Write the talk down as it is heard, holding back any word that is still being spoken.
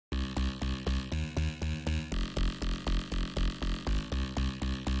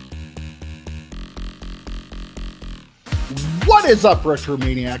What is up,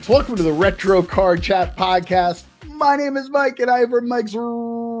 RetroManiacs? Welcome to the Retro Card Chat Podcast. My name is Mike, and I have Mike's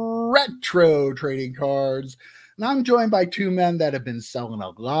Retro Trading Cards. And I'm joined by two men that have been selling a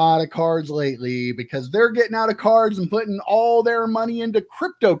lot of cards lately because they're getting out of cards and putting all their money into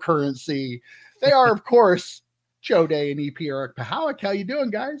cryptocurrency. They are, of course, Joe Day and EP Eric Pahalik. How you doing,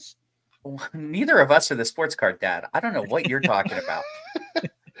 guys? Neither of us are the sports card dad. I don't know what you're talking about.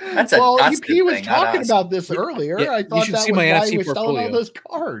 That's well, a EP was talking about this earlier. Yeah, I thought that was why he was selling all those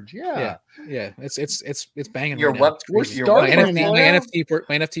cards. Yeah. It's banging. Your right what? We're Your starting what?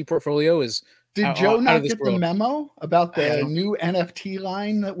 my NFT portfolio is. Did Joe not get world. the memo about the new NFT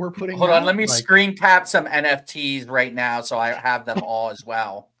line that we're putting? Hold out? on, let me screen cap some NFTs right now so I have them all as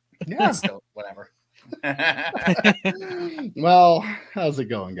well. Yeah. Still, whatever. Well, how's it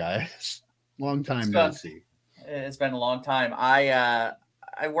going, guys? Long time no see. It's been a long time.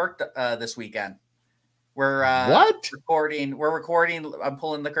 I worked this weekend. We're recording. We're recording. I'm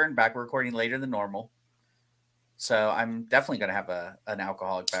pulling the curtain back. We're recording later than normal. So I'm definitely going to have an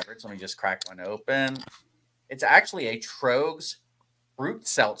alcoholic beverage. Let me just crack one open. It's actually a Trogs fruit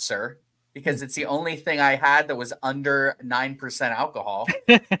seltzer because it's the only thing I had that was under 9% alcohol.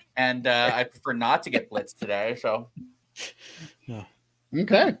 And I prefer not to get blitzed today. So,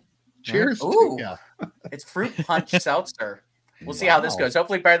 okay. Cheers. Ooh, it's fruit punch seltzer. We'll see how this goes.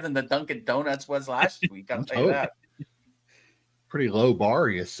 Hopefully better than the Dunkin' Donuts was last week. I'll tell you that. Pretty low bar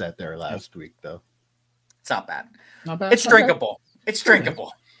you set there last week, though. It's not bad. Not bad. It's drinkable. It's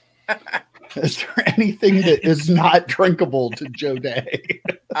drinkable. Is there anything that is not drinkable to Joe Day?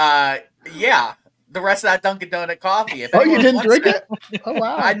 Yeah. The rest of that Dunkin' Donut coffee. If you didn't drink it? Oh,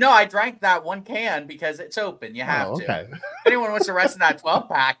 wow. I know. I drank that one can because it's open. You have to. If anyone wants the rest of that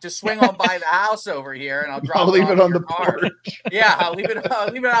 12-pack, just swing on by the house over here, and I'll leave it on the porch. Yeah, I'll leave it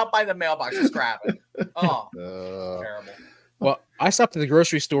out by the mailbox. Just grab it. Oh, terrible. Well, I stopped at the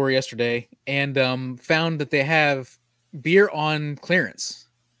grocery store yesterday and found that they have beer on clearance.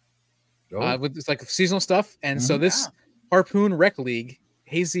 With it's like seasonal stuff, and so this Harpoon Rec League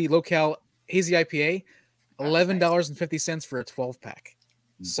Hazy IPA, $11.50 for a 12-pack.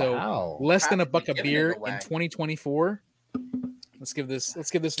 So less than $1 a beer in 2024. Let's give this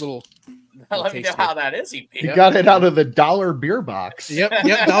little. Let me know how that is. EP. You got it out of the dollar beer box. Yep,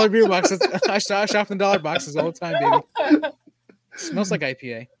 dollar beer box. I shop in dollar boxes all the time, baby. Smells like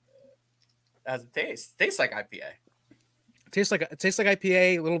IPA. How's it taste? Tastes like IPA. It tastes like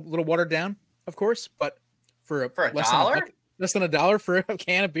IPA, a little watered down, of course, but for a dollar. Less than $1 for a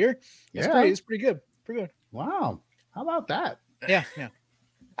can of beer. It's pretty good. Pretty good. Wow. How about that? Yeah.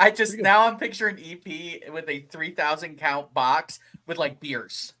 Now I'm picturing EP with a 3,000 count box with like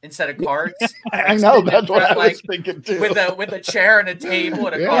beers instead of cards. I know that's what I was thinking too. With a chair and a table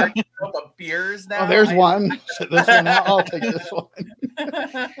and a card of beers now. Oh, there's one. This one out. I'll take this one.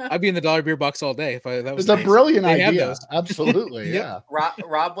 I'd be in the dollar beer box all day if that was. It's a brilliant idea. Absolutely. Yeah.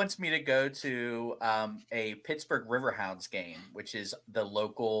 Rob wants me to go to a Pittsburgh Riverhounds game, which is the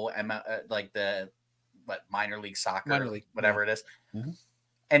local minor league soccer, whatever it is. Mm-hmm.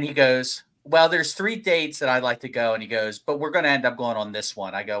 And he goes, well, there's 3 dates that I'd like to go. And he goes, but we're going to end up going on this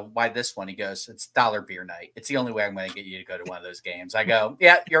one. I go, why this one? He goes, it's dollar beer night. It's the only way I'm going to get you to go to one of those games. I go,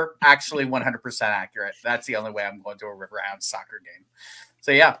 yeah, you're actually 100% accurate. That's the only way I'm going to a Riverhounds soccer game.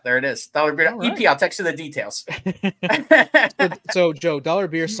 So yeah, there it is. Dollar beer. Right. EP, I'll text you the details. So Joe, dollar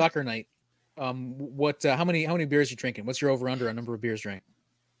beer soccer night. How many beers are you drinking? What's your over under on number of beers drank?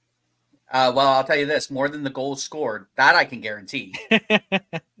 Well, I'll tell you this, more than the goals scored, that I can guarantee.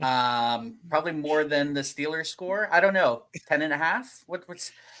 Probably more than the Steelers score. I don't know. 10.5.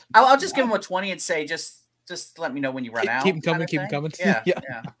 What's I'll just give them a 20 and say, just let me know when you run out. Keep them coming. Yeah.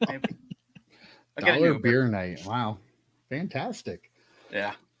 Maybe. Dollar beer night. Wow. Fantastic.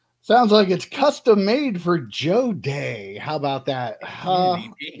 Yeah. Sounds like it's custom made for Joe Day. How about that?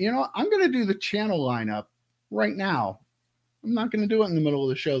 I'm going to do the channel lineup right now. I'm not going to do it in the middle of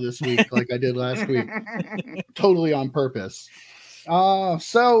the show this week like I did last week. Totally on purpose.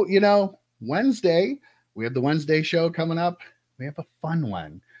 So, Wednesday, we have the Wednesday show coming up. We have a fun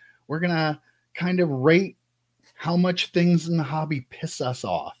one. We're going to kind of rate how much things in the hobby piss us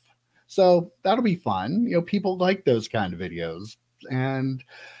off. So that'll be fun. People like those kind of videos. And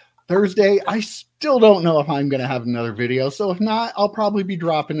Thursday, I still don't know if I'm going to have another video. So if not, I'll probably be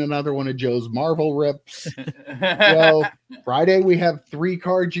dropping another one of Joe's Marvel rips. Friday, we have 3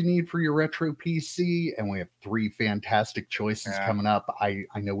 cards you need for your retro PC, and we have 3 fantastic choices coming up. I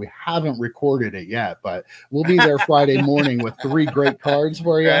know we haven't recorded it yet, but we'll be there Friday morning with 3 great cards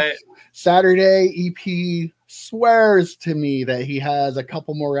for you. Right. Saturday, EP swears to me that he has a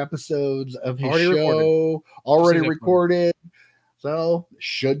couple more episodes of his show already recorded. So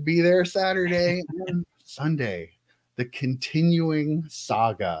should be there Saturday and Sunday. The continuing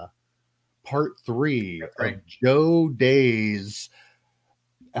saga, part 3 of Joe Day's.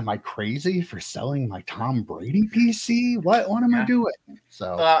 Am I crazy for selling my Tom Brady PC? What am I doing?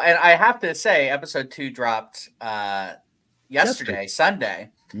 So, and I have to say, episode 2 dropped yesterday,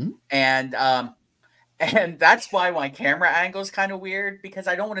 Sunday, and that's why my camera angle is kind of weird, because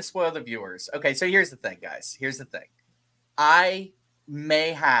I don't want to spoil the viewers. Okay, so here's the thing, guys. Here's the thing. I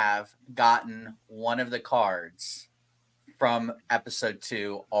may have gotten one of the cards from episode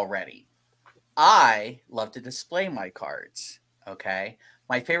 2 already. I love to display my cards. Okay.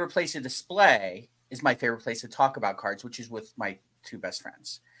 My favorite place to display is my favorite place to talk about cards, which is with my 2 best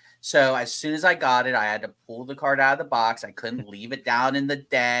friends. So as soon as I got it, I had to pull the card out of the box. I couldn't leave it down in the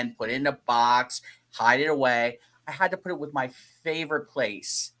den, put it in a box, hide it away. I had to put it with my favorite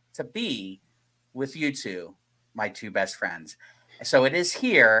place to be with you 2, my 2 best friends. So it is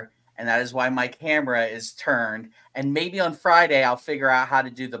here, and that is why my camera is turned. And maybe on Friday, I'll figure out how to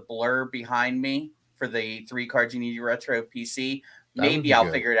do the blur behind me for the 3 cards you need to retro PC. Maybe I'll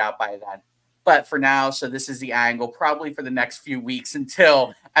figure it out by then. But for now, so this is the angle, probably for the next few weeks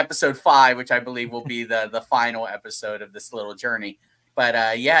until episode 5, which I believe will be the final episode of this little journey.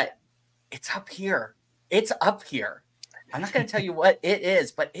 But yeah, it's up here. It's up here. I'm not going to tell you what it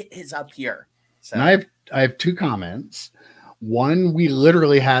is, but it is up here. So and I have 2 comments. One, we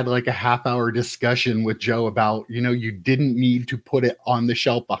literally had like a half-hour discussion with Joe about, you didn't need to put it on the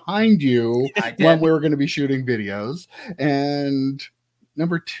shelf behind you when we were going to be shooting videos. And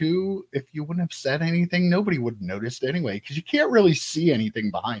number 2, if you wouldn't have said anything, nobody would have noticed anyway, because you can't really see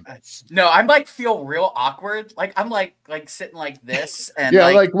anything behind us. No, I'm feel real awkward. Like I'm like sitting like this, and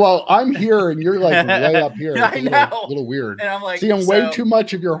well, I'm here and you're like way up here. I know, a little weird. And I'm like, seeing way too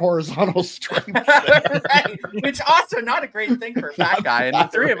much of your horizontal strength, right? Which also not a great thing for a fat guy, and the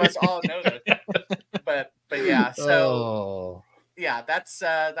 3 of us all know that. But yeah, so. Yeah, that's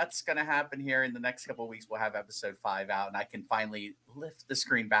going to happen here in the next couple of weeks. We'll have episode 5 out, and I can finally lift the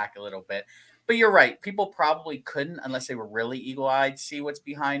screen back a little bit. But you're right. People probably couldn't, unless they were really eagle-eyed, see what's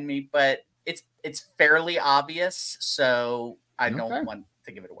behind me. But it's fairly obvious, so I don't want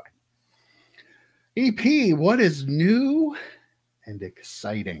to give it away. EP, what is new and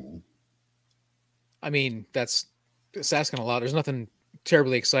exciting? I mean, it's asking a lot. There's nothing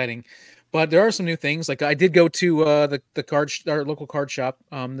terribly exciting. But there are some new things. Like I did go to our local card shop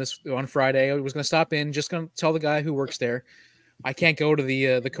this on Friday. I was going to stop in, just going to tell the guy who works there, I can't go to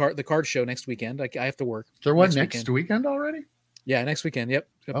the card show next weekend. I have to work. So what, next weekend already? Yeah, next weekend. Yep.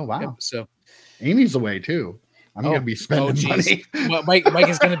 Oh wow. Yep. So Amy's away too. I'm going to be spending money. Well, Mike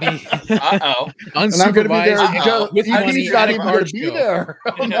is going to be unsupervised. And I'm going to be there with money. He's not even going to be there.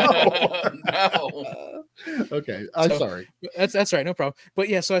 Oh, no. Okay, I'm sorry. That's right, no problem. But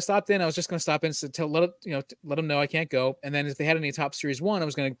yeah, so I stopped in. I was just going to stop in to let them know I can't go. And then if they had any Top Series 1, I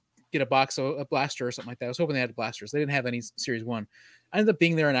was going to get a box of a blaster or something like that. I was hoping they had blasters. They didn't have any Series 1. I ended up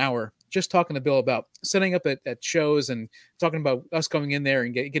being there an hour, just talking to Bill about setting up at shows and talking about us coming in there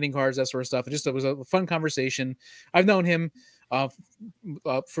and getting cards, that sort of stuff. It was a fun conversation. I've known him for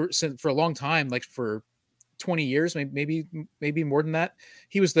a long time, like for 20 years, maybe more than that.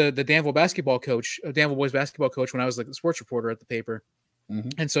 He was the Danville basketball coach, Danville boys basketball coach, when I was like the sports reporter at the paper. Mm-hmm.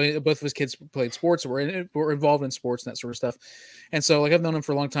 And so both of his kids played sports, were involved in sports and that sort of stuff. And so like I've known him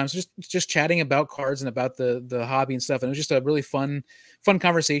for a long time. So just chatting about cards and about the hobby and stuff. And it was just a really fun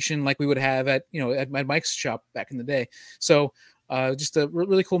conversation like we would have at Mike's shop back in the day. So just a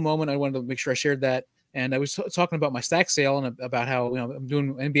really cool moment. I wanted to make sure I shared that. And I was talking about my stack sale and about how I'm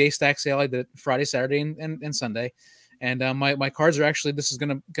doing NBA stack sale. I did it Friday, Saturday, and Sunday. And my cards are actually, this is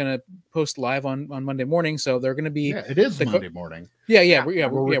gonna post live on Monday morning, so they're gonna be. Yeah, it is Monday morning. Yeah,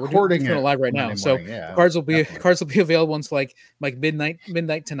 we're recording it live right now. So cards will be available until like midnight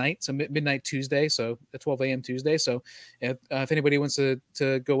tonight, so midnight Tuesday, so at 12 a.m. Tuesday. So if anybody wants to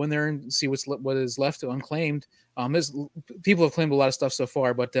go in there and see what is left unclaimed, people have claimed a lot of stuff so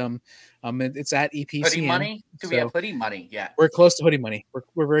far, but it's at EPCN. Hoodie money? Do we have hoodie money? Yeah, we're close to hoodie money.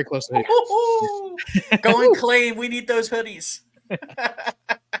 We're very close to hoodie. Go and claim. We need those hoodies.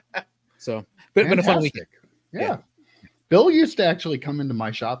 So, been a fun weekend. Yeah. Bill used to actually come into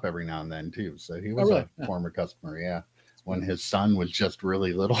my shop every now and then too. So he was a former customer. Yeah. When his son was just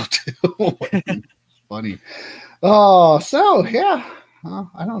really little too. Funny. Oh, so yeah.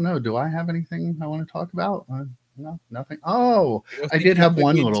 I don't know. Do I have anything I want to talk about? No, nothing. Oh, I did have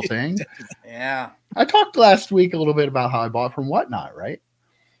one little thing. Yeah. I talked last week a little bit about how I bought from Whatnot, right?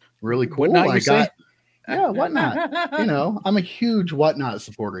 Really cool. Whatnot, Yeah, Whatnot. You know, I'm a huge Whatnot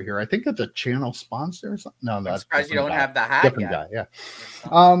supporter here. I think it's a channel sponsor or something. No, I'm that's surprised you don't have the hat different yet. guy.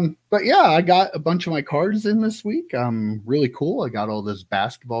 Yeah. But yeah, I got a bunch of my cards in this week. Really cool. I got all those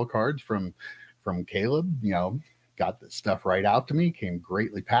basketball cards from Caleb. You know, got this stuff right out to me. Came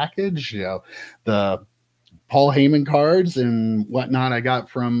greatly packaged. You know, the Paul Heyman cards and whatnot I got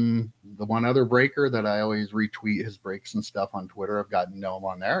from the one other breaker that I always retweet his breaks and stuff on Twitter. I've got Noam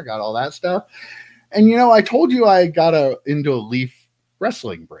on there. I got all that stuff. And, you know, I told you I got into a Leaf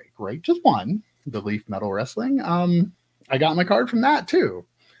wrestling break, right? Just one, the Leaf Metal Wrestling. I got my card from that too.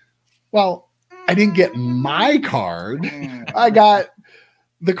 Well, I didn't get my card. I got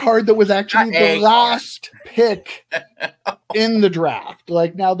the card that was actually the last pick in the draft.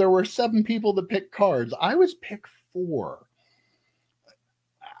 Like, now there were 7 people that picked cards. I was pick 4.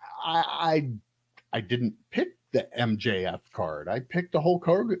 I didn't pick the MJF card. I picked the Hulk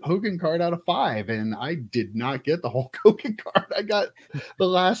Hogan card out of 5, and I did not get the Hulk Hogan card. I got the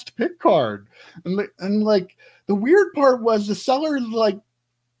last pick card. And like, the weird part was the seller, like,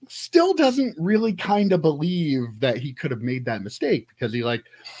 still doesn't really kind of believe that he could have made that mistake, because he, like,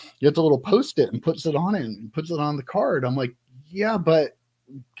 gets a little post-it and puts it on it and puts it on the card. I'm like, yeah, but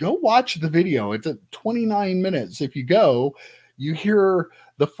go watch the video. It's at 29 minutes. If you go, you hear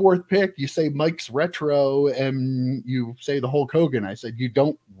the 4th pick, you say Mike's Retro, and you say the Hulk Hogan. I said, you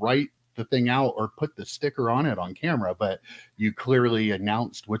don't write the thing out or put the sticker on it on camera, but you clearly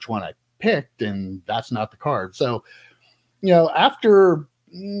announced which one I picked, and that's not the card. So, you know, after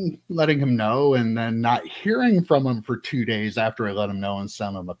letting him know and then not hearing from him for 2 days after I let him know and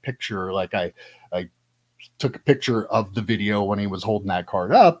sent him a picture, like I took a picture of the video when he was holding that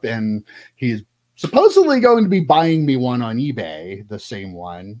card up, and he's supposedly going to be buying me one on eBay, the same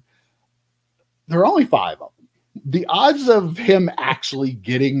one. There are only 5 of them. The odds of him actually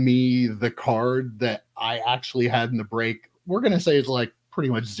getting me the card that I actually had in the break, we're going to say is like pretty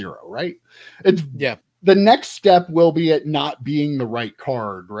much 0, right? It's, yeah. The next step will be it not being the right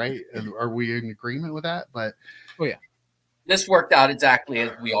card, right? Are we in agreement with that? But oh yeah, this worked out exactly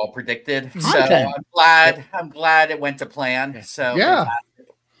as we all predicted. So I'm glad it went to plan. So yeah.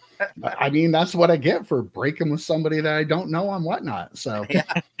 I mean, that's what I get for breaking with somebody that I don't know on Whatnot. So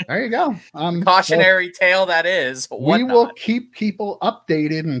there you go. Cautionary tale that is. Whatnot. We will keep people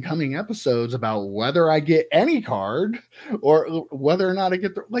updated in coming episodes about whether I get any card or whether or not I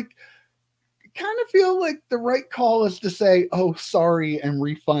get the, like, kind of feel like the right call is to say, oh, sorry, and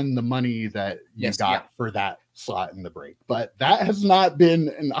refund the money that you got for that slot in the break. But that has not been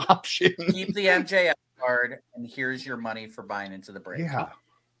an option. Keep the MJF card, and here's your money for buying into the break. Yeah.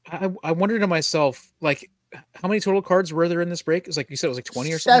 I wondered to myself, like, how many total cards were there in this break? It's like you said, it was like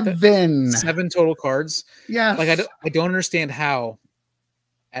 20 or something. 7. 7 total cards. Yeah. Like, I don't understand how,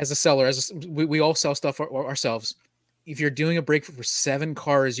 as a seller, we all sell stuff ourselves. If you're doing a break for 7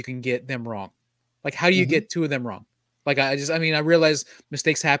 cards, you can get them wrong. Like, how do you get 2 of them wrong? Like, I realize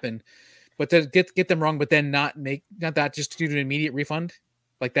mistakes happen, but to get them wrong, but then not just do an immediate refund.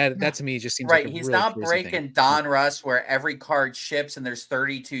 Like that to me just seems right. Like He's really not breaking thing. Don Russ where every card ships and there's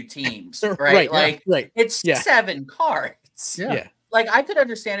 32 teams, right? Like it's 7 cards. Yeah. Like, I could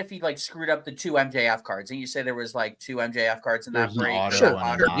understand if he like screwed up the 2 MJF cards, and you say there was like 2 MJF cards in that break.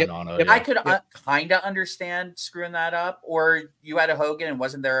 I could kind of understand screwing that up. Or you had a Hogan, and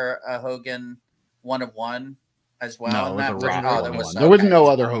wasn't there a Hogan 1 of 1 as well? No, there was no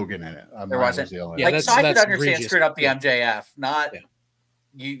other Hogan in it. There wasn't. So I could understand screwing up the MJF, not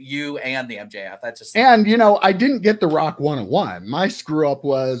you and the MJF. That's just, and you know, I didn't get the Rock 1 of 1. My screw up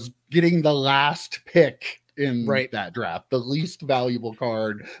was getting the last pick in that draft, the least valuable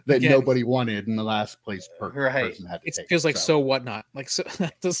card that nobody wanted in the last place person had to take. It feels like so Whatnot. Like, so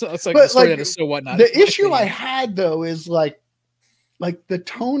it's like but the story that is so Whatnot. The issue I had though is like the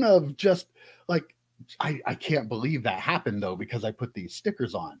tone of just like, I can't believe that happened though, because I put these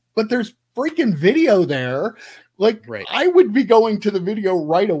stickers on, but there's freaking video there. Like, I would be going to the video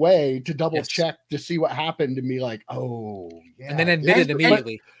right away to double check to see what happened and be like, oh yeah, and then admit it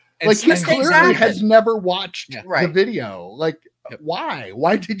immediately. Like, he clearly has never watched the video. Like,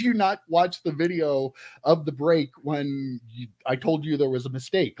 why did you not watch the video of the break when I told you there was a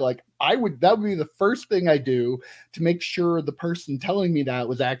mistake? Like, that would be the first thing I do to make sure the person telling me that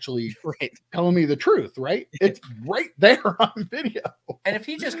was actually telling me the truth, right? It's right there on video. And if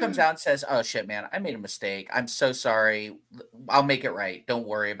he just comes out and says, oh shit, man, I made a mistake, I'm so sorry, I'll make it right, don't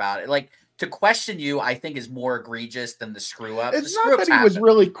worry about it. Like, to question you, I think, is more egregious than the screw up. It's not that he was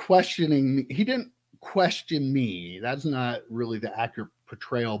really questioning me. He didn't question me. That's not really the accurate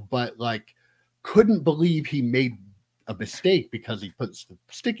portrayal, but like, couldn't believe he made a mistake because he puts the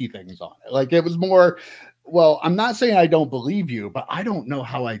sticky things on it. Like it was more, well, I'm not saying I don't believe you, but I don't know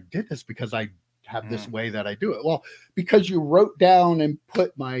how I did this because I have this way that I do it. Well, because you wrote down and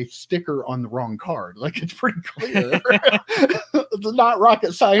put my sticker on the wrong card. Like it's pretty clear. It's not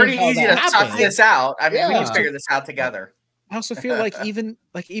rocket science. Pretty easy to suss this out. I mean, we can figure this out together. I also feel like even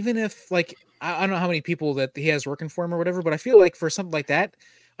if like I don't know how many people that he has working for him or whatever, but I feel like for something like that,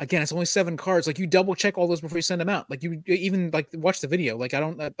 again, it's only 7 cards. Like you double check all those before you send them out. Like you even like watch the video. Like I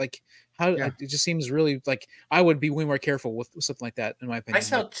don't like how it just seems really like I would be way more careful with something like that in my opinion. I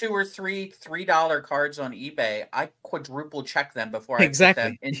sell 2 or 3 $3 cards on eBay. I quadruple check them before I put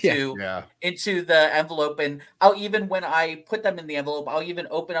them into the envelope, and I'll even when I put them in the envelope, I'll even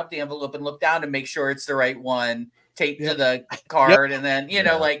open up the envelope and look down and make sure it's the right one taped to the card, and then you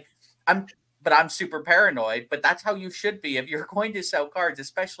know like I'm super paranoid, but that's how you should be if you're going to sell cards,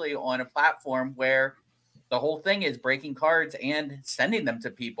 especially on a platform where the whole thing is breaking cards and sending them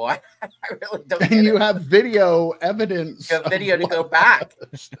to people. I really don't. And you have video evidence. You have video to go back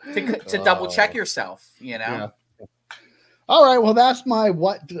to double check yourself, you know? Yeah. All right. Well, that's my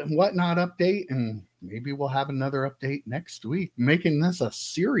whatnot update. And maybe we'll have another update next week, making this a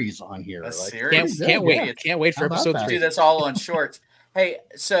series on here. Can't wait. Can't wait for episode 3. Do this all on shorts. Hey,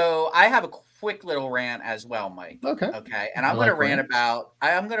 so I have a quick little rant as well, Mike. Okay. And I'm going to rant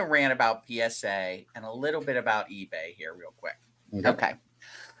about PSA and a little bit about eBay here real quick. Okay.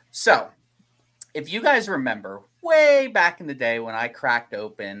 So if you guys remember way back in the day when I cracked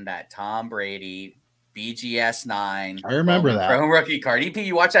open that Tom Brady BGS 9, I remember that home rookie card. EP,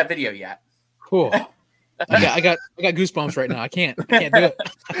 you watch that video yet? Cool. I got goosebumps right now. I can't do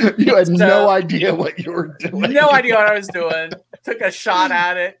it. You had no idea what you were doing. No idea what I was doing. Took a shot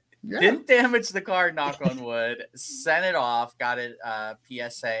at it. Didn't damage the card, knock on wood. Sent it off. Got it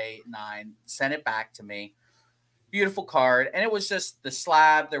PSA 9. Sent it back to me. Beautiful card. And it was just the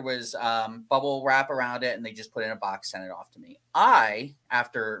slab. There was bubble wrap around it, and they just put it in a box, sent it off to me.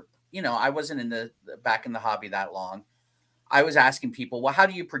 After, I wasn't in the back in the hobby that long. I was asking people, well, how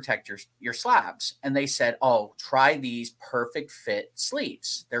do you protect your slabs? And they said, oh, try these perfect fit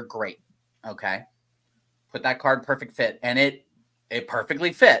sleeves. They're great. Okay. Put that card perfect fit, and it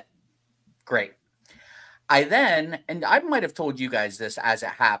perfectly fit. Great. And I might have told you guys this as it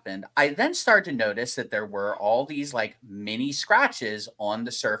happened. I then started to notice that there were all these like mini scratches on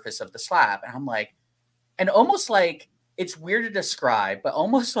the surface of the slab. And I'm like, and almost like, it's weird to describe, but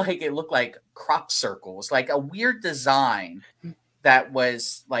almost like it looked like crop circles, like a weird design that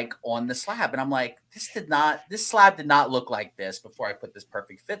was like on the slab. And I'm like, this slab did not look like this before I put this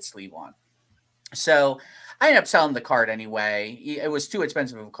perfect fit sleeve on. So I ended up selling the card anyway. It was too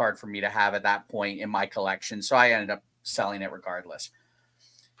expensive of a card for me to have at that point in my collection. So I ended up selling it regardless.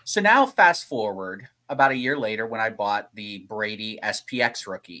 So now fast forward about a year later when I bought the Brady SPX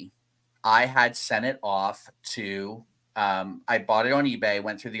rookie, I had sent it off to, I bought it on eBay,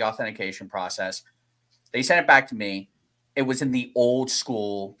 went through the authentication process. They sent it back to me. It was in the old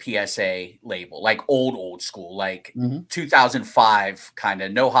school PSA label, like old school, like 2005 kind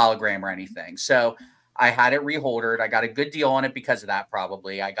of, no hologram or anything. So I had it reholdered. I got a good deal on it because of that,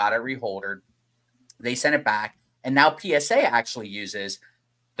 probably. I got it reholdered. They sent it back. And now PSA actually uses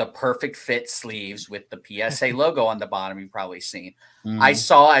the perfect fit sleeves with the PSA logo on the bottom. You've probably seen. I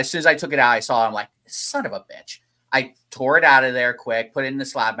saw, as soon as I took it out, I'm like, son of a bitch. I tore it out of there quick, put it in the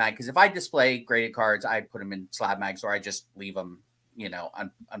slab mag. Because if I display graded cards, I put them in slab mags, or I just leave them,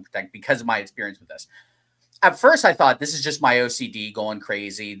 unprotected because of my experience with this. At first, I thought this is just my OCD going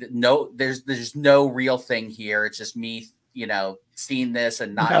crazy. No, there's no real thing here. It's just me, seeing this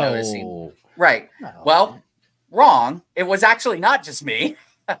and not noticing. Right. No. Well, wrong. It was actually not just me.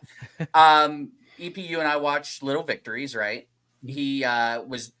 EPU and I watched Little Victories, right? He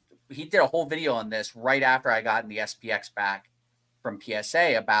did a whole video on this right after I got the SPX back from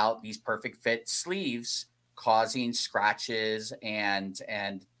PSA about these perfect fit sleeves causing scratches and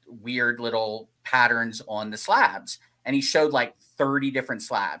weird little patterns on the slabs. And he showed like 30 different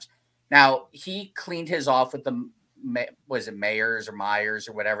slabs. Now he cleaned his off with the, was it Myers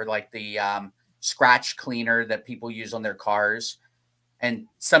or whatever, like the scratch cleaner that people use on their cars. And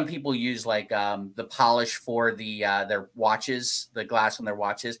some people use like the polish for the their watches, the glass on their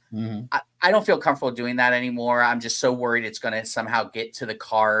watches. I don't feel comfortable doing that anymore. I'm just so worried it's going to somehow get to the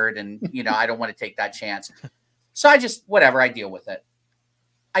card. And, I don't want to take that chance. So I deal with it.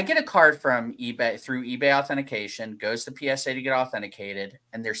 I get a card from eBay through eBay authentication, goes to PSA to get authenticated,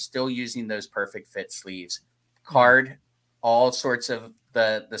 and they're still using those perfect fit sleeves. Card, all sorts of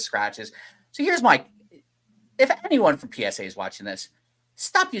the scratches. So here's if anyone from PSA is watching this,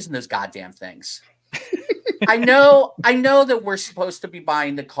 stop using those goddamn things. I know that we're supposed to be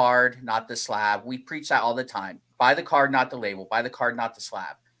buying the card, not the slab. We preach that all the time. Buy the card, not the label. Buy the card, not the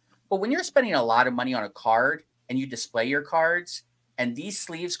slab. But when you're spending a lot of money on a card and you display your cards and these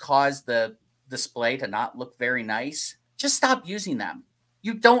sleeves cause the display to not look very nice, just stop using them.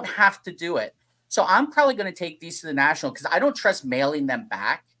 You don't have to do it. So I'm probably going to take these to the National because I don't trust mailing them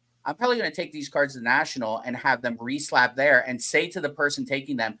back. I'm probably going to take these cards to the National and have them re-slab there and say to the person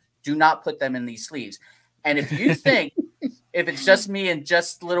taking them, do not put them in these sleeves. And if you think, if it's just me and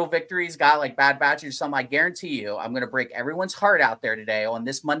just little Victory's got like bad batches or something, I guarantee you I'm going to break everyone's heart out there today on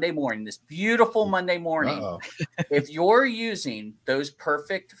this Monday morning, this beautiful Monday morning. If you're using those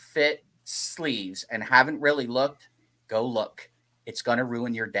perfect fit sleeves and haven't really looked, go look. It's going to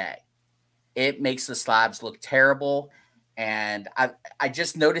ruin your day. It makes the slabs look terrible. And I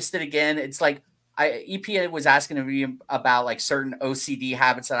just noticed it again. It's like EPA was asking me about like certain OCD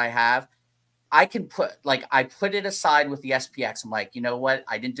habits that I have. I can put I put it aside with the SPX. I'm like, you know what?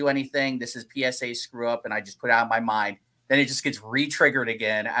 I didn't do anything. This is PSA screw up. And I just put it out of my mind. Then it just gets re-triggered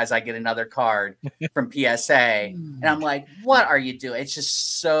again as I get another card from PSA. And I'm like, what are you doing? It's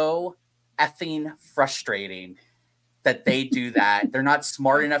just so effing frustrating that they do that. They're not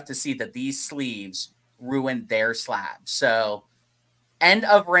smart enough to see that these sleeves ruin their slab. So end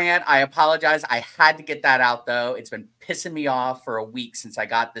of rant. I apologize. I had to get that out though. It's been pissing me off for a week since I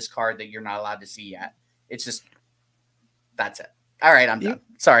got this card that you're not allowed to see yet. It's just, that's it. All right. I'm done.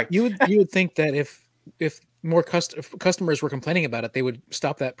 Sorry. You would think that if more customers were complaining about it, they would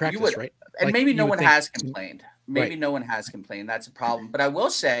stop that practice, right? And like, maybe no one has complained. Maybe no one has complained. That's a problem. But I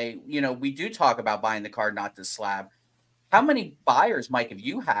will say, we do talk about buying the card, not the slab. How many buyers, Mike, have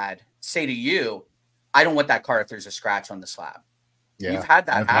you had say to you, I don't want that card if there's a scratch on the slab? Yeah, you've had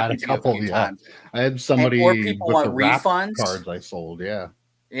that happen to you a few times. I had somebody or people with want the wrap refunds. Cards I sold,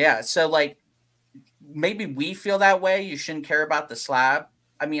 yeah. So like, maybe we feel that way. You shouldn't care about the slab.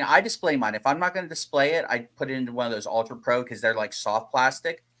 I mean, I display mine. If I'm not going to display it, I put it into one of those Ultra Pro because they're like soft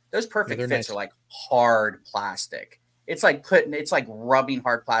plastic. Those perfect fits nice. Are like hard plastic. It's like rubbing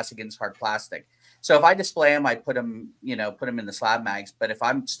hard plastic against hard plastic. So if I display them, I put them, put them in the slab mags. But if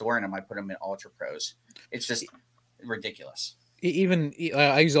I'm storing them, I put them in Ultra Pros. It's just ridiculous. Even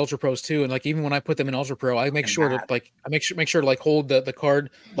I use Ultra Pros too, and like even when I put them in Ultra Pro, I make sure to like hold the card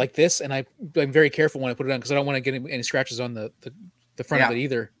like this, and I'm very careful when I put it on because I don't want to get any scratches on the front of it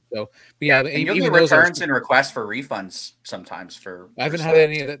either. So, but yeah, and you'll get returns and requests for refunds sometimes. I haven't had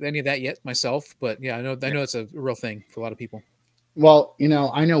any of that yet myself, but yeah, I know it's a real thing for a lot of people. Well,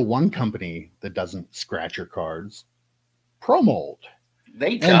 I know one company that doesn't scratch your cards, ProMold.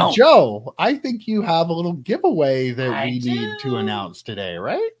 They don't. And Joe, I think you have a little giveaway that we need to announce today,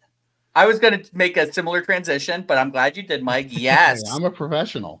 right? I was going to make a similar transition, but I'm glad you did, Mike. Yes. I'm a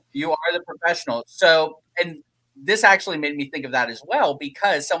professional. You are the professional. So, and this actually made me think of that as well,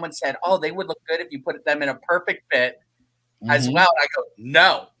 because someone said, oh, they would look good if you put them in a perfect fit as well. And I go,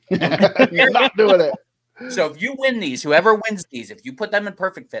 no. You're not doing it. So if you win these, whoever wins these, if you put them in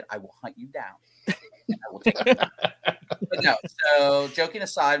perfect fit, I will hunt you down. I will take it. But no, so joking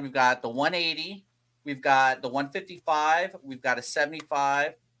aside, we've got the 180, we've got the 155, we've got a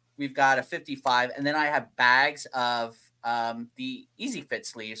 75, we've got a 55, and then I have bags of the Easy Fit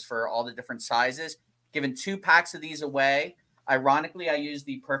sleeves for all the different sizes. Given 2 packs of these away. Ironically, I use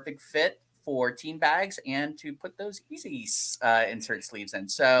the Perfect Fit for team bags and to put those Easy insert sleeves in.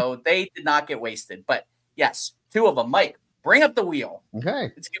 So they did not get wasted. But yes, 2 of them. Mike, bring up the wheel.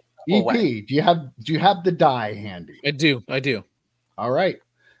 Okay. Let's give EP, away. do you have the die handy? I do. All right.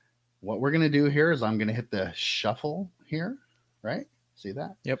 What we're gonna do here is I'm gonna hit the shuffle here, right? See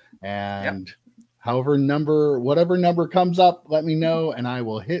that? Yep. And whatever number comes up, let me know, and I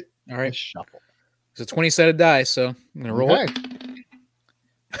will hit the shuffle. It's a 20-sided die, so I'm gonna roll it.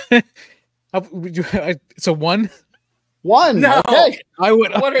 It's a 1. 1. No. Okay.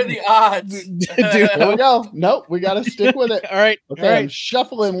 What are the odds? Dude, there we go. Nope. We got to stick with it. All right. Okay. All right. I'm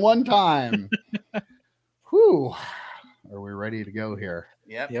shuffling 1 time. Whew. Are we ready to go here?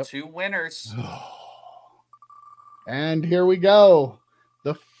 Yep. 2 winners. And here we go.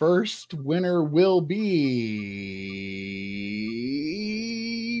 The first winner will be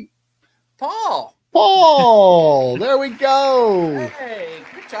Paul. There we go. Hey,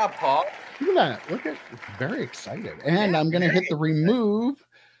 good job, Paul. Look at that. Very excited. And I'm going to hit the remove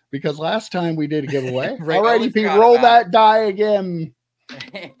because last time we did a giveaway. All right, EP, roll that die again.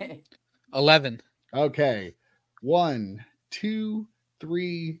 11. Okay. 1, 2,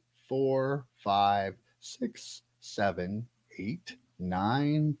 3, 4, 5, 6, 7, 8,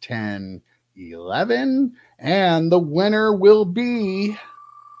 9, 10, 11. And the winner will be...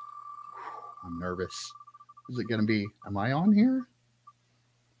 I'm nervous. Is it going to be, am I on here?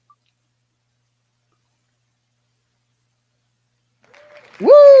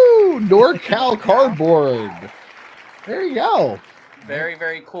 Woo! NorCal Cardboard. There you go. Very,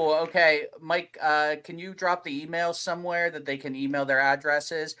 very cool. Okay, Mike, can you drop the email somewhere that they can email their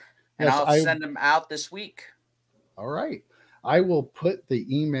addresses? And yes, I'll send them out this week. All right. I will put the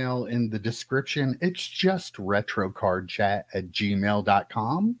email in the description. It's just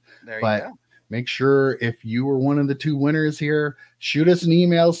retrocardchat@gmail.com. There you but go. Make sure if you were one of the 2 winners here, shoot us an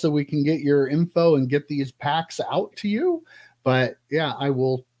email so we can get your info and get these packs out to you. But yeah, I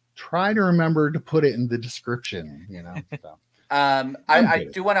will try to remember to put it in the description, you know. So. I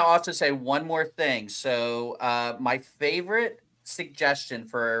do want to also say one more thing. So my favorite suggestion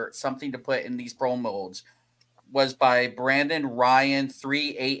for something to put in these pro molds was by Brandon Ryan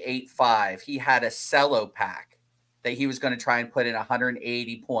 3885. He had a cello pack that he was going to try and put in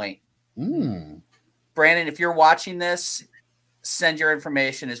 180 point. Brandon, if you're watching this, send your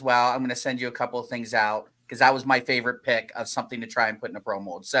information as well. I'm going to send you a couple of things out because that was my favorite pick of something to try and put in a pro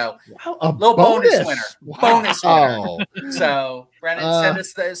mold. So a little bonus winner. Wow. Bonus winner. So Brandon,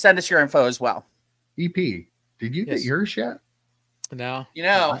 send us your info as well. EP, did you get yours yet? No. You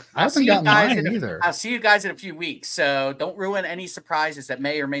know, I haven't got mine either. I'll see you guys in a few weeks. So don't ruin any surprises that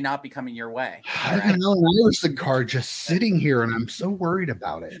may or may not be coming your way. I have an Allen Iverson card just sitting here, and I'm so worried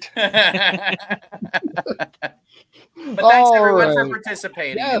about it. But thanks everyone for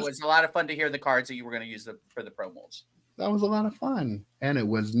participating. Yes. It was a lot of fun to hear the cards that you were going to use for the pro molds. That was a lot of fun. And it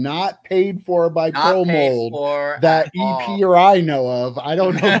was not paid for by Pro Mold that EP or I know of. I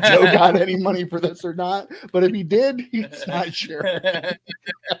don't know if Joe got any money for this or not, but if he did, he's not sure.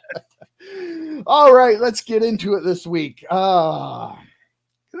 All right, let's get into it this week. Going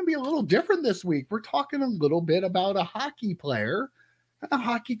to be a little different this week. We're talking a little bit about a hockey player and a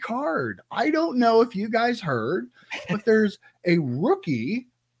hockey card. I don't know if you guys heard, but there's a rookie.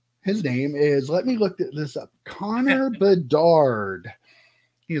 His name is, let me look this up, Connor Bedard.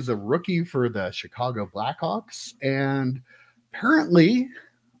 He is a rookie for the Chicago Blackhawks, and apparently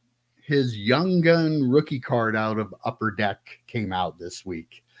his Young Gun rookie card out of Upper Deck came out this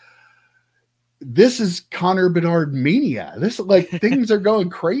week. This is Connor Bedard Mania. This, like, things are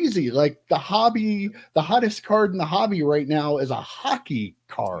going crazy. Like, the hottest card in the hobby right now is a hockey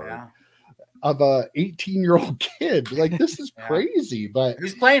card. Yeah. Of a 18-year-old kid. Like, this is crazy, but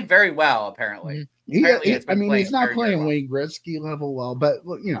he's playing very well, apparently. He's not playing Wayne Gretzky level well, but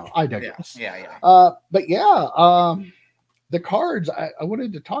you know, I digress. Yeah. The cards, I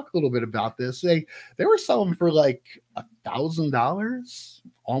wanted to talk a little bit about this. They were selling for like $1,000,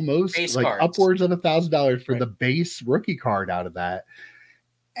 almost base like cards. Upwards of $1,000 for the base rookie card out of that.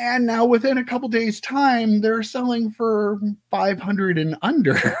 And now within a couple days' time, they're selling for $500 and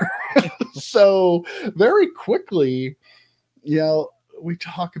under. So very quickly, you know, we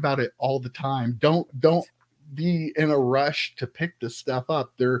talk about it all the time. Don't be in a rush to pick this stuff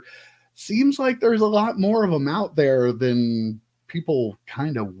up. There seems like there's a lot more of them out there than people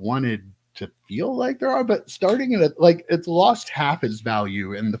kind of wanted to feel like there are. But starting at it's lost half its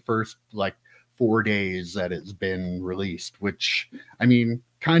value in the first 4 days that it's been released, which, I mean,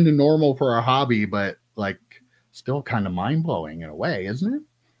 kind of normal for our hobby, but still kind of mind blowing in a way, isn't it?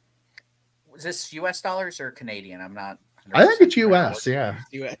 Was this US dollars or Canadian? I'm not. I think it's US, yeah.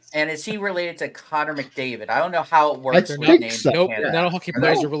 US. And is he related to Connor McDavid? I don't know how it works. I think so. Nope, not all hockey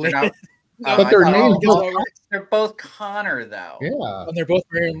players are related. But their names they're both Connor, though. Yeah. And they're both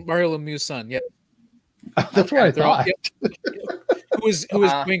Mario Lemieux's son. Yep. That's what I thought. Who was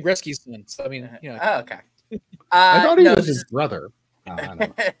Wayne Gretzky's son? So, I mean, yeah. Oh, okay. I thought he was his brother. I don't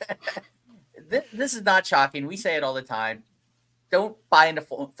know. This is not shocking. We say it all the time. Don't buy into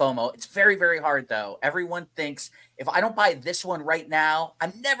FOMO. It's very, very hard, though. Everyone thinks, if I don't buy this one right now,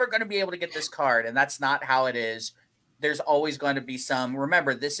 I'm never going to be able to get this card. And that's not how it is. There's always going to be some.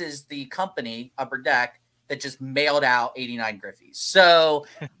 Remember, this is the company, Upper Deck, that just mailed out 89 Griffies. So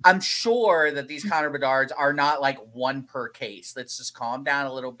I'm sure that these Connor Bedards are not like one per case. Let's just calm down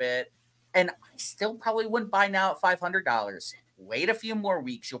a little bit. And I still probably wouldn't buy now at $500. Wait a few more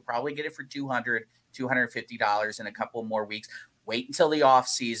weeks. You'll probably get it for $200, $250 in a couple more weeks. Wait until the off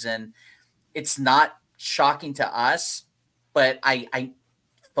season. It's not shocking to us, but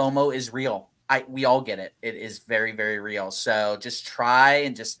FOMO is real. We all get it. It is very, very real. So just try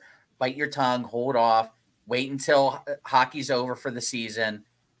and just bite your tongue, hold off, wait until hockey's over for the season.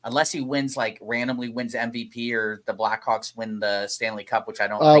 Unless he randomly wins MVP or the Blackhawks win the Stanley Cup, which I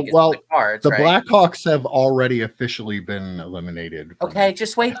don't think is the cards. The Blackhawks have already officially been eliminated. Okay,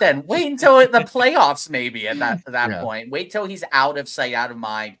 just wait then. Wait until the playoffs maybe at that point. Wait till he's out of sight, out of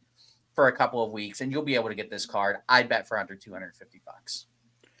mind for a couple of weeks, and you'll be able to get this card. I bet for under $250.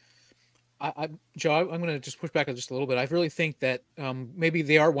 Joe, I'm going to just push back just a little bit. I really think that maybe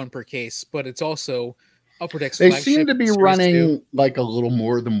they are one per case, but it's also Upper Deck's They flagship seem to be Series running 2. like a little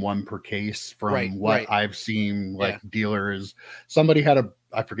more than one per case from what I've seen. Like dealers, somebody had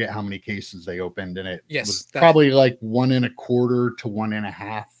I forget how many cases they opened, and it was probably like 1.25 to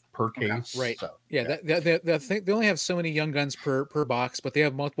 1.5 per case. Right. So, they only have so many young guns per box, but they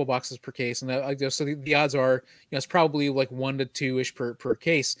have multiple boxes per case, and so the odds are, it's probably like 1 to 2-ish per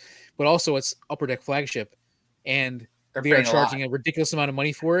case. But also, it's Upper Deck flagship, and they are charging a ridiculous amount of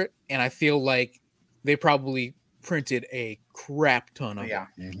money for it. And I feel like they probably printed a crap ton of it.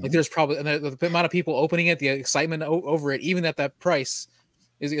 Mm-hmm. Like there's probably, and the amount of people opening it, the excitement over it, even at that price,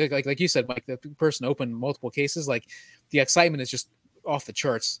 is like you said, Mike. The person opened multiple cases, like the excitement is just off the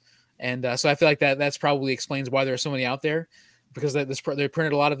charts. And so I feel like that's probably explains why there are so many out there, because they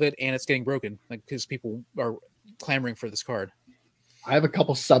printed a lot of it and it's getting broken, like because people are clamoring for this card. I have a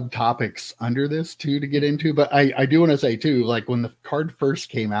couple subtopics under this too to get into, but I do want to say too, like when the card first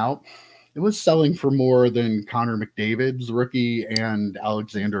came out, it was selling for more than Connor McDavid's rookie and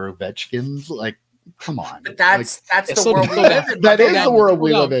Alexander Ovechkin's. Like, come on. But that's the world we live in. That is the world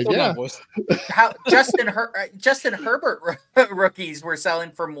we live in. Yeah. How Justin Herbert rookies were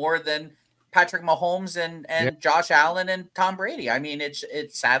selling for more than Patrick Mahomes and Josh Allen and Tom Brady. I mean, it's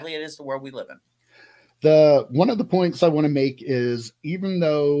sadly it is the world we live in. One of the points I want to make is, even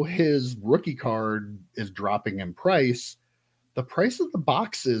though his rookie card is dropping in price, the price of the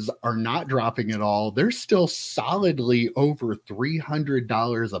boxes are not dropping at all. They're still solidly over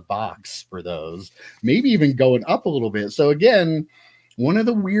 $300 a box for those, maybe even going up a little bit. So again, one of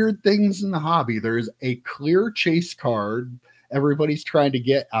the weird things in the hobby, there's a clear chase card. Everybody's trying to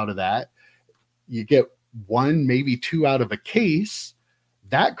get out of that. You get 1, maybe 2 out of a case.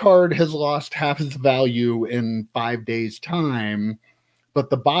 That card has lost half its value in 5 days' time, but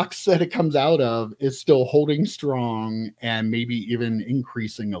the box that it comes out of is still holding strong and maybe even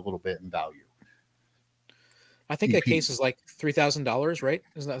increasing a little bit in value. I think a case is like $3,000, right?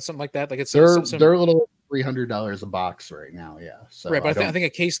 Isn't that something like that? Like they're a little $300 a box right now, yeah. So right, but I think a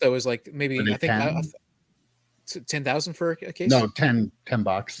case though is like maybe 10,000 for a case. No, 10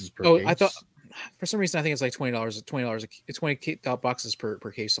 boxes per case. I thought for some reason I think it's like $20. It's 20 boxes per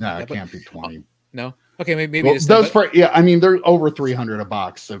case. No, like it can't be 20. No. Okay, maybe well, it's those I mean, they're over 300 a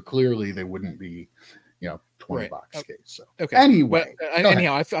box, so clearly they wouldn't be, 20 box case. So anyway,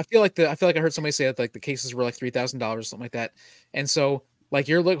 anyhow, I feel like I heard somebody say that like the cases were like $3,000, something like that, and so like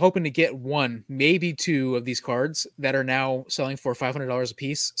you're hoping to get 1, maybe 2 of these cards that are now selling for $500 a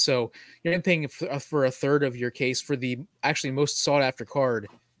piece. So you're paying for a third of your case for the actually most sought after card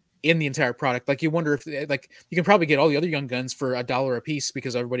in the entire product. Like you wonder if like you can probably get all the other young guns for $1 a piece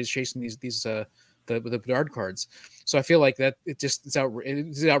because everybody's chasing these the Bedard cards. So I feel like that it's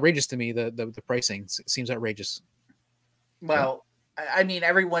outrageous to me. The pricing seems outrageous. Well, I mean,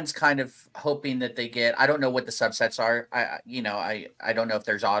 everyone's kind of hoping that they get, I don't know what the subsets are. I don't know if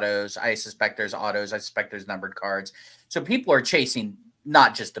there's autos. I suspect there's autos. I suspect there's numbered cards. So people are chasing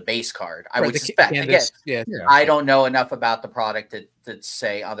not just the base card. I would suspect. Again, I don't know enough about the product to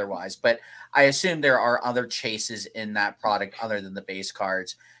say otherwise, but I assume there are other chases in that product other than the base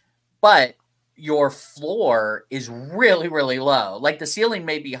cards. But your floor is really, really low. Like the ceiling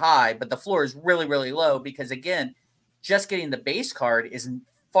may be high, but the floor is really, really low because, again, just getting the base card is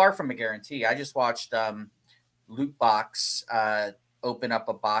far from a guarantee. I just watched Loot Box open up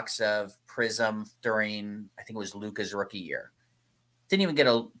a box of Prizm during, I think it was Luka's rookie year. Didn't even get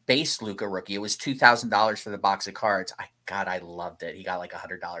a base Luka rookie. It was $2,000 for the box of cards. I loved it. He got like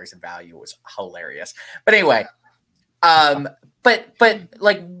 $100 in value. It was hilarious. But anyway, but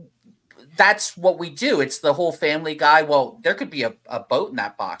like, that's what we do. It's the whole Family Guy. Well, there could be a boat in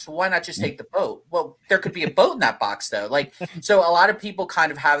that box. Well, why not just take the boat? Well, there could be a boat in that box though. Like, so a lot of people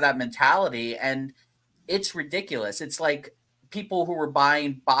kind of have that mentality and it's ridiculous. It's like people who were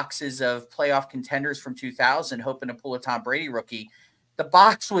buying boxes of playoff contenders from 2000, hoping to pull a Tom Brady rookie. The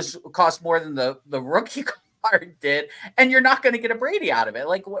box cost more than the rookie card did. And you're not going to get a Brady out of it.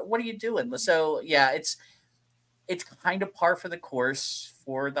 Like, what are you doing? So yeah, it's kind of par for the course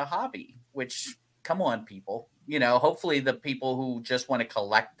for the hobby, which, come on, people, hopefully the people who just want to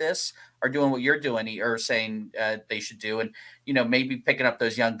collect this are doing what you're doing or saying they should do. And, maybe picking up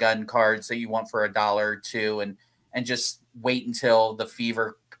those young gun cards that you want for $1 or $2 and just wait until the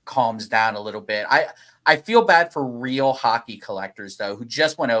fever calms down a little bit. I feel bad for real hockey collectors though, who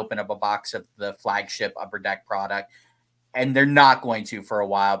just want to open up a box of the flagship Upper Deck product and they're not going to for a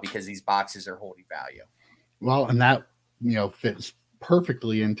while because these boxes are holding value. Well, and that, fits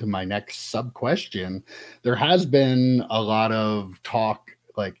perfectly into my next sub question. There has been a lot of talk,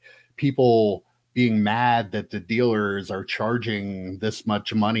 like people being mad that the dealers are charging this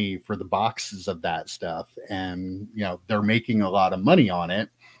much money for the boxes of that stuff, and they're making a lot of money on it.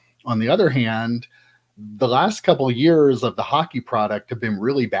 On the other hand, the last couple of years of the hockey product have been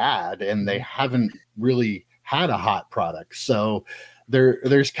really bad, and they haven't really had a hot product. So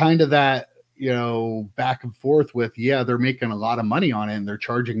there's kind of that back and forth with, they're making a lot of money on it and they're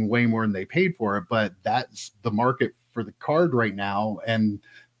charging way more than they paid for it, but that's the market for the card right now, and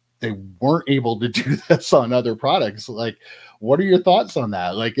they weren't able to do this on other products. Like, what are your thoughts on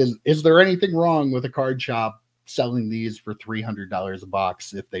that? Like, is there anything wrong with a card shop selling these for $300 a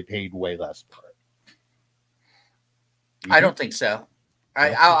box if they paid way less for it? I don't think so.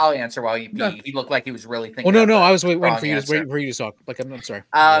 I'll answer while he looked like he was really thinking. Oh no, I was waiting for you to talk. Like, I'm sorry.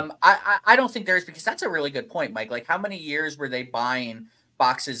 I don't think there's, because that's a really good point, Mike. Like, how many years were they buying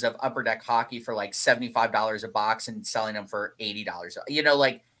boxes of Upper Deck Hockey for like $75 a box and selling them for $80?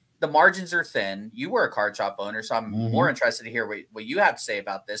 Like, the margins are thin. You were a card shop owner, so I'm more interested to hear what you have to say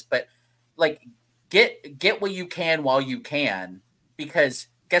about this. But like, get what you can while you can, because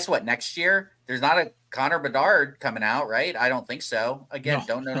guess what? Next year, there's not a Connor Bedard coming out, right? I don't think so. Again,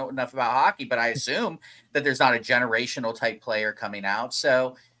 don't know enough about hockey, but I assume that there's not a generational type player coming out.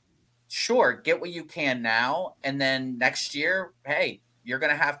 So sure, get what you can now. And then next year, hey, you're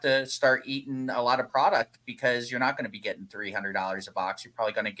going to have to start eating a lot of product, because you're not going to be getting $300 a box. You're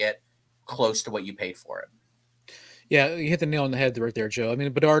probably going to get close to what you paid for it. Yeah, you hit the nail on the head right there, Joe. I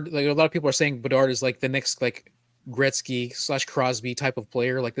mean, Bedard, like, a lot of people are saying Bedard is like the next, like, Gretzky / Crosby type of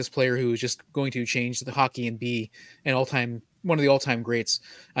player, like this player who is just going to change the hockey and be one of the all-time greats.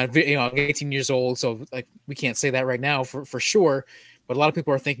 I'm 18 years old, so like we can't say that right now for sure, but a lot of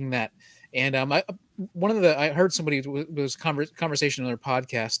people are thinking that. And I heard somebody was conversation on their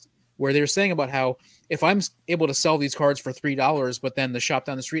podcast where they were saying about how if I'm able to sell these cards for $3, but then the shop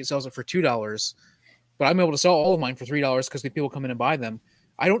down the street sells it for $2, but I'm able to sell all of mine for $3 because the people come in and buy them,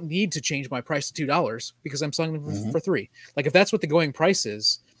 I don't need to change my price to $2 because I'm selling them for $3. Like, if that's what the going price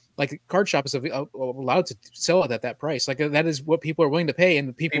is, like, card shop is allowed to sell it at that price. Like, that is what people are willing to pay,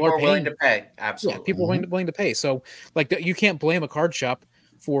 and people are willing to pay. Absolutely. Yeah, people are willing to pay. So, like, you can't blame a card shop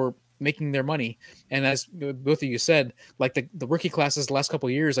for making their money. And as both of you said, like the rookie classes the last couple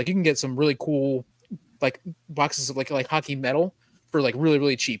of years, like, you can get some really cool, like, boxes of like hockey metal for like really,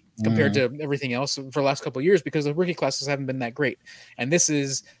 really cheap compared to everything else for the last couple of years, because the rookie classes haven't been that great. And this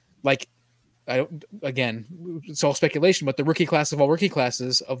is like, again, it's all speculation, but the rookie class of all rookie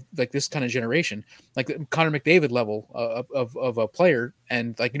classes of like this kind of generation, like the Connor McDavid level of a player.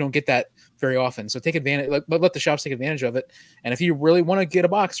 And like, you don't get that very often. So take advantage, let the shops take advantage of it. And if you really want to get a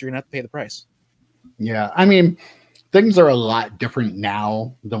box, you're gonna have to pay the price. Yeah. I mean, things are a lot different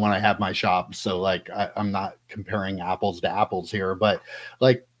now than when I have my shop. So like, I'm not comparing apples to apples here, but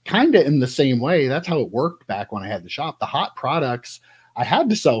like kind of in the same way, that's how it worked back when I had the shop. The hot products I had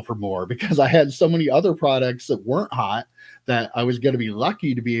to sell for more because I had so many other products that weren't hot that I was going to be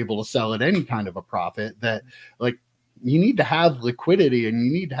lucky to be able to sell at any kind of a profit. That, like, you need to have liquidity and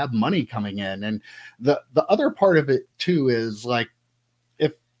you need to have money coming in. And the other part of it too is like,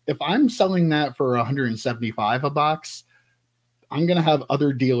 if I'm selling that for $175 a box, I'm going to have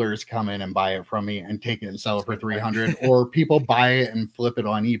other dealers come in and buy it from me and take it and sell it for $300, or people buy it and flip it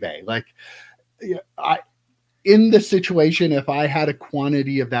on eBay. Like, in this situation, if I had a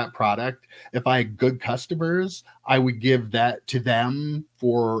quantity of that product, if I had good customers, I would give that to them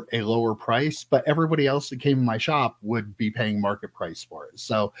for a lower price, but everybody else that came in my shop would be paying market price for it.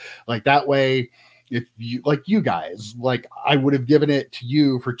 So like that way, if you, like you guys, like I would have given it to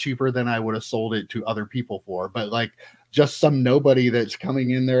you for cheaper than I would have sold it to other people for. But like just some nobody that's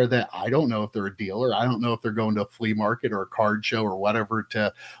coming in there that I don't know if they're a dealer, I don't know if they're going to a flea market or a card show or whatever,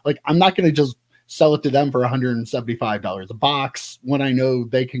 to like, I'm not going to just sell it to them for $175 a box when I know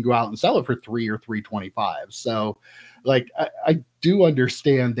they can go out and sell it for $3 or $325. So like, I do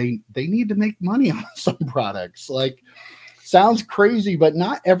understand they need to make money on some products. Like, sounds crazy, but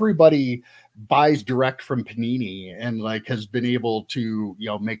not everybody buys direct from Panini and like has been able to, you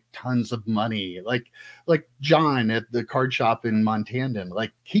know, make tons of money. Like John at the card shop in Montana,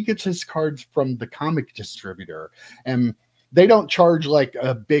 like he gets his cards from the comic distributor, and they don't charge like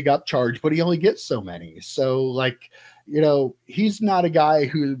a big upcharge, but he only gets so many. So like, you know, he's not a guy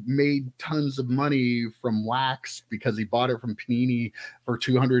who made tons of money from wax because he bought it from Panini for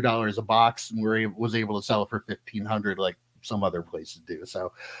 $200 a box and was able to sell it for $1,500. Like some other places do.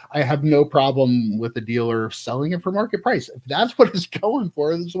 So I have no problem with the dealer selling it for market price. If that's what it's going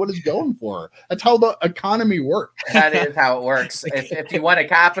for, that's what it's going for. That's how the economy works. That is how it works. If you want a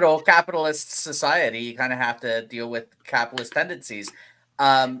capitalist society, you kind of have to deal with capitalist tendencies.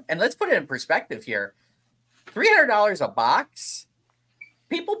 And let's put it in perspective here. $300 a box.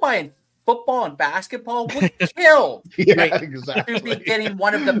 People buying football and basketball would kill exactly. to be getting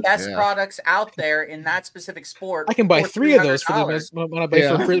one of the best products out there in that specific sport. I can buy 3 of those for the when I buy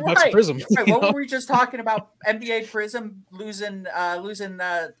for Prizm. Right. What were we just talking about? NBA Prizm losing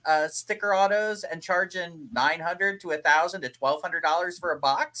sticker autos and charging $900 to $1,000 to $1,200 for a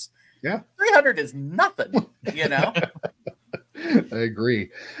box. Yeah, $300 is nothing. You know. I agree.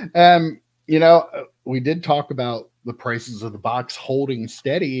 We did talk about the prices of the box holding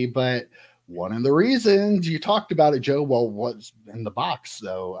steady, but one of the reasons you talked about it, Joe, well, what's in the box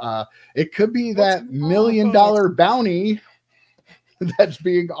though? It could be that $1 million bounty that's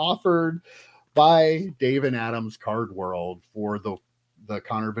being offered by Dave and Adam's Card World for the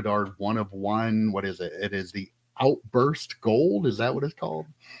Connor Bedard 1 of 1. What is it? It is the Outburst Gold. Is that what it's called?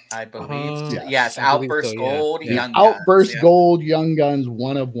 I believe. Yes, Outburst Gold. Yeah. Young Outburst Guns, Gold Young Guns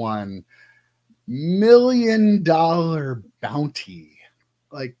 1 of 1. $1 million bounty.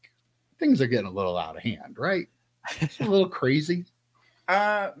 Like, things are getting a little out of hand, right? It's a little crazy.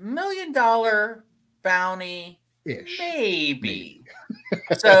 $1 million bounty ish, maybe.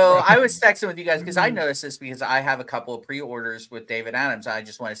 So I was texting with you guys because I noticed this because I have a couple of pre-orders with David Adams. I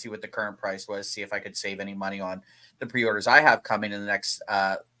just want to see what the current price was, see if I could save any money on the pre-orders I have coming in the next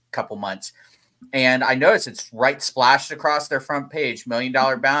couple months. And I noticed it's right splashed across their front page, $1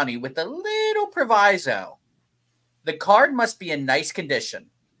 million bounty with a little proviso. The card must be in nice condition.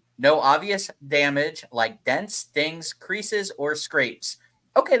 No obvious damage like dents, stings, creases, or scrapes.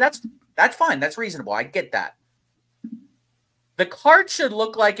 Okay, that's fine. That's reasonable. I get that. The card should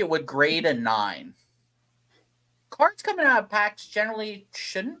look like it would grade a 9. Cards coming out of packs generally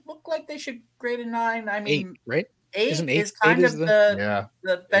shouldn't look like they should grade a 9. I mean, 8, right? 8 is kind of the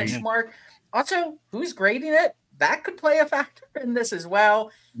benchmark. 8. Also, who's grading it? That could play a factor in this as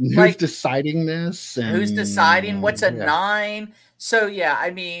well. Who's deciding this? And, who's deciding what's a 9? So, yeah,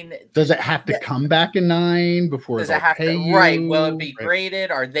 I mean... Does it have to come back a 9 before does it have to? you? Right. Will it be graded?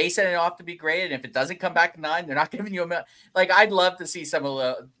 Are they sending it off to be graded? If it doesn't come back a 9, they're not giving you a... Like, I'd love to see some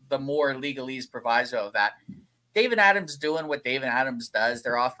of the more legalese proviso of that. David Adams doing what David Adams does.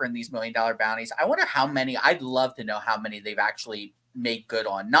 They're offering these $1 million bounties. I wonder how many... I'd love to know how many they've actually made good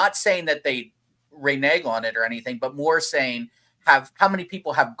on. Not saying that they renege on it or anything, but more saying how many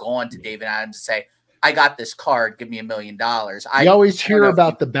people have gone to David Adams and say, I got this card, give me $1 million. You always hear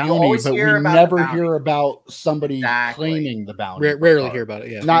about the bounty, but we never hear about somebody claiming the bounty. Rarely hear about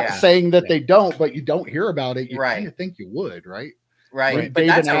it, yeah. Not saying that they don't, but you don't hear about it. You kind of think you would, right? Right. When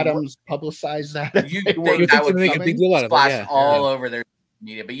David Adams publicized that. You think that would make a big deal out of it, all over their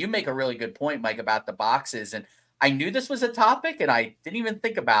media. But you make a really good point, Mike, about the boxes. And I knew this was a topic, and I didn't even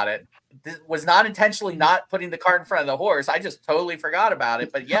think about it. This was not intentionally not putting the cart in front of the horse. I just totally forgot about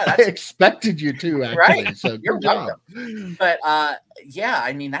it. But yeah, I expected you to, actually. Right. So You're good job. welcome. But yeah,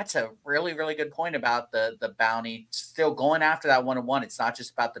 I mean, that's a really, really good point about the bounty. Still going after that 1-of-1. It's not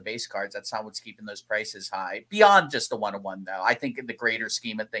just about the base cards. That's not what's keeping those prices high. Beyond just the 1-of-1, though. I think in the greater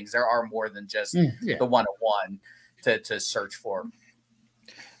scheme of things, there are more than just the 1-of-1 to search for.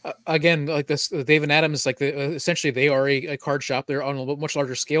 Again, like this, David Adams, like essentially they are a card shop. They're on a much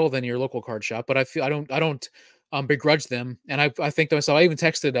larger scale than your local card shop. But I don't begrudge them. And I think to myself, I even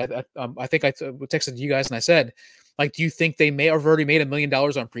texted. I think I texted you guys and I said, like, do you think they may have already made $1 million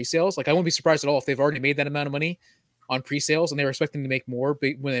on pre-sales? Like, I wouldn't be surprised at all if they've already made that amount of money on pre-sales and they were expecting to make more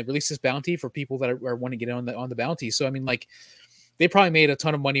when they release this bounty for people that are wanting to get on the bounty. So I mean, like, they probably made a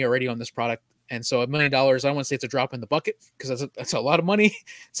ton of money already on this product. And so $1 million, I don't want to say it's a drop in the bucket because that's a lot of money.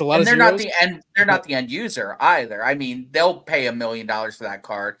 It's a lot of zeros. They're not the end user either. I mean, they'll pay $1 million for that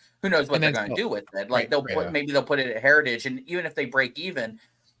card. Who knows what they're going to do with it? Like maybe they'll put it at Heritage, and even if they break even,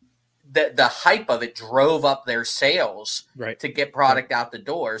 the hype of it drove up their sales to get product out the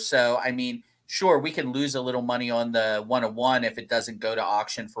door. So I mean, sure, we can lose a little money on the 1-of-1 if it doesn't go to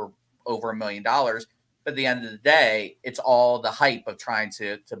auction for over $1 million. But at the end of the day, it's all the hype of trying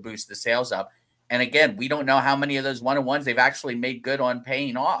to boost the sales up. And again, we don't know how many of those 1-of-1s they've actually made good on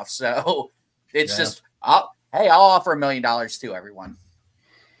paying off. So it's just, hey, I'll offer $1 million to everyone.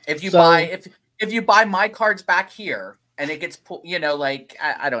 If you buy my cards back here and it gets pulled, like,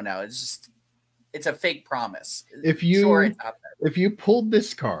 I don't know. It's a fake promise. If you pulled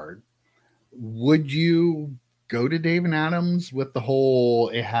this card, would you go to David Adams with the whole,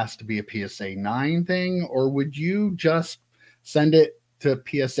 it has to be a PSA 9 thing? Or would you just send it to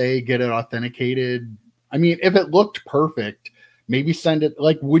PSA, get it authenticated. I mean, if it looked perfect, maybe send it.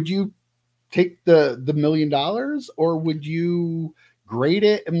 Like, would you take the $1 million, or would you grade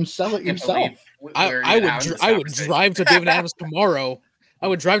it and sell it yourself? I would drive to David Adams tomorrow. I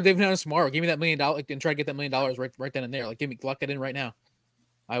would drive to David Adams tomorrow. Give me that $1 million and try to get that $1 million right then and there. Like, lock it in right now.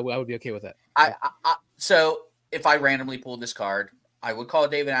 I would be okay with that. So if I randomly pulled this card, I would call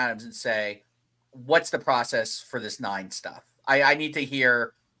David Adams and say, what's the process for this 9 stuff? I need to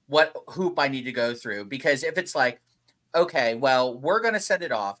hear what hoop I need to go through, because if it's like, okay, well, we're going to send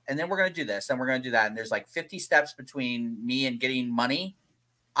it off and then we're going to do this and we're going to do that, and there's like 50 steps between me and getting money,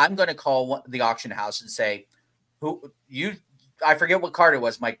 I'm going to call the auction house and say, I forget what card it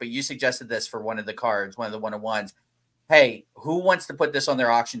was, Mike, but you suggested this for one of the cards, one of the one-on-ones. Hey, who wants to put this on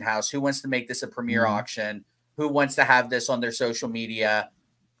their auction house? Who wants to make this a premier auction? Who wants to have this on their social media?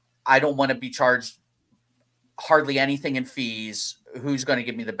 I don't want to be charged hardly anything in fees. Who's going to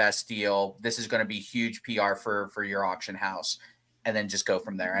give me the best deal? This is going to be huge PR for your auction house. And then just go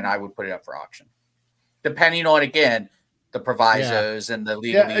from there. And I would put it up for auction, depending on, again, the provisos and the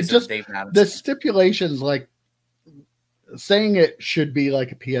legalese of David Adams. The stipulations, like saying it should be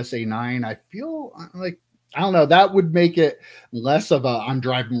like a PSA 9, I feel like, I don't know, that would make it less of a I'm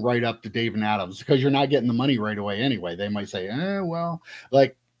driving right up to David Adams, because you're not getting the money right away anyway. They might say, well,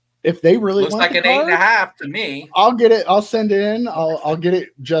 like, if they really looks want like an card, 8.5 to me. I'll get it. I'll send it in. I'll get it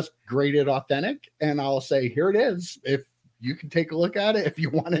just graded authentic, and I'll say, here it is. If you can take a look at it, if you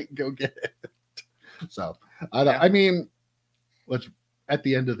want it, go get it. So I mean, at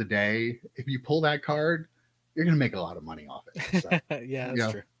the end of the day, if you pull that card, you're going to make a lot of money off it. So, yeah,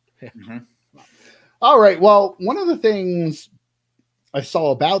 that's true. Yeah. All right. Well, one of the things I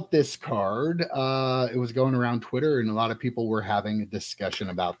saw about this card, it was going around Twitter, and a lot of people were having a discussion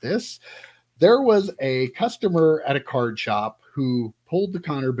about this. There was a customer at a card shop who pulled the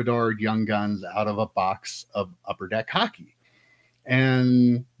Connor Bedard Young Guns out of a box of Upper Deck Hockey.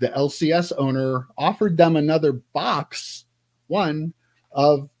 And the LCS owner offered them another box, one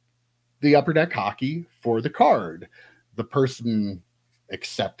of the Upper Deck Hockey, for the card. The person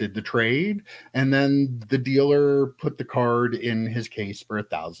accepted the trade, and then the dealer put the card in his case for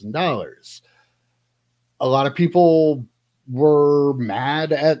 $1,000. A lot of people were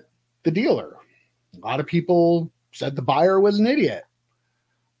mad at the dealer. A lot of people said the buyer was an idiot.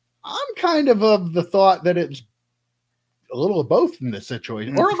 I'm kind of the thought that it's a little of both in this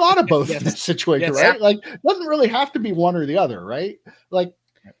situation, or a lot of both in this situation, right? Like, it doesn't really have to be one or the other, right? Like,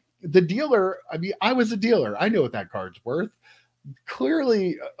 the dealer, I mean, I was a dealer. I know what that card's worth.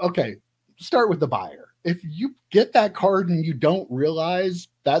 Clearly, okay, start with the buyer. If you get that card and you don't realize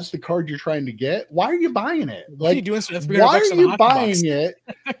that's the card you're trying to get, why are you buying it? Like, why are you buying it?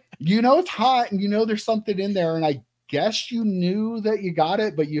 You know it's hot, and you know there's something in there, and I guess you knew that you got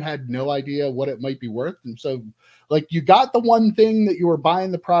it, but you had no idea what it might be worth. And so, like, you got the one thing that you were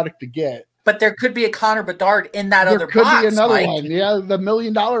buying the product to get. But there could be a Connor Bedard in that other box. There could be another one. Yeah, the $1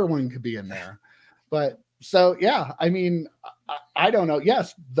 million one could be in there. But so, yeah, I mean, I don't know.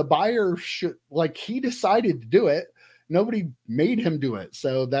 Yes, the buyer should, like, he decided to do it. Nobody made him do it.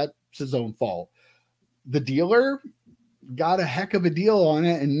 So that's his own fault. The dealer got a heck of a deal on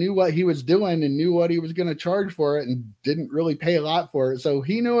it and knew what he was doing and knew what he was going to charge for it and didn't really pay a lot for it. So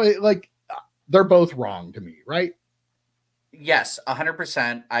he knew it. Like, they're both wrong to me, right? Yes,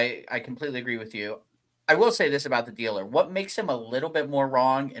 100%. I completely agree with you. I will say this about the dealer. What makes him a little bit more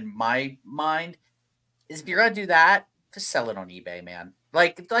wrong in my mind is, if you're going to do that, just sell it on eBay, man.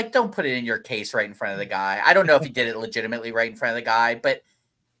 Like, don't put it in your case right in front of the guy. I don't know if he did it legitimately right in front of the guy, but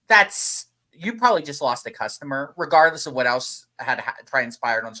you probably just lost a customer, regardless of what else had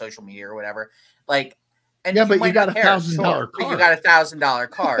transpired on social media or whatever. Like, and yeah, but you got $1,000 card. You got $1,000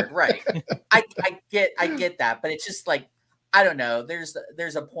 card, right? I get that, but it's just like, I don't know.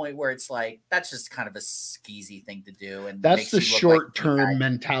 There's a point where it's like, that's just kind of a skeezy thing to do. And that's the short-term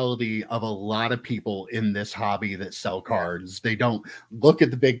mentality of a lot of people in this hobby that sell cards. They don't look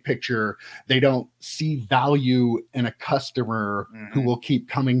at the big picture. They don't see value in a customer who will keep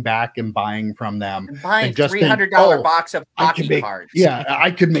coming back and buying from them. And buying $300 box of hockey cards. Yeah,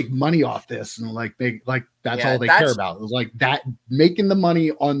 I could make money off this, and that's all they care about. It was like that, making the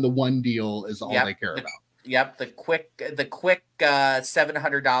money on the one deal is all they care about. Yep, the quick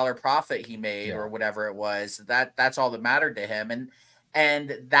 $700 profit he made, or whatever it was. That's all that mattered to him,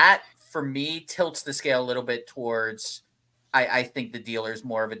 and that for me tilts the scale a little bit towards. I think the dealer's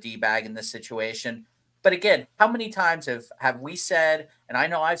more of a D-bag in this situation. But again, how many times have we said, and I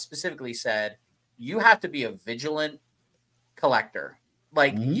know I've specifically said, you have to be a vigilant collector.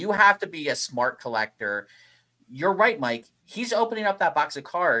 Like, you have to be a smart collector. you're right, Mike. He's opening up that box of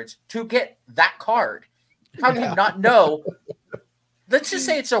cards to get that card. How do you not know? Let's just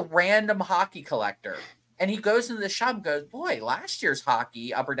say it's a random hockey collector. And he goes into the shop and goes, boy, last year's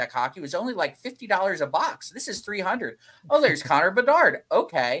hockey, Upper Deck hockey, was only like $50 a box. This is $300. Oh, there's Connor Bedard.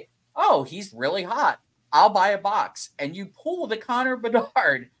 Okay. Oh, he's really hot. I'll buy a box. And you pull the Connor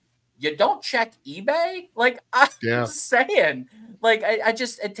Bedard. You don't check eBay? Like, I'm just saying. Like, I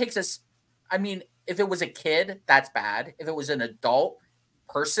just, it takes us, I mean, if it was a kid, that's bad. If it was an adult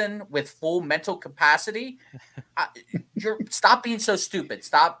person with full mental capacity, stop being so stupid.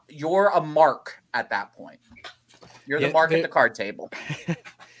 Stop. You're a mark at that point. You're the mark at the card table.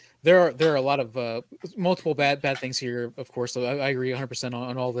 There are a lot of multiple bad things here. Of course, so I agree 100%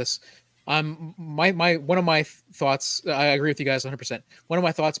 on all this. One of my thoughts. I agree with you guys 100%. One of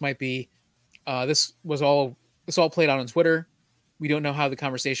my thoughts might be, this all played out on Twitter. We don't know how the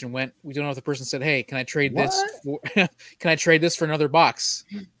conversation went. We don't know if the person said, "Hey, can I trade this for can I trade this for another box?"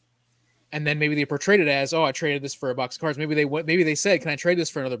 And then maybe they portrayed it as, "Oh, I traded this for a box of cards." Maybe they said, "Can I trade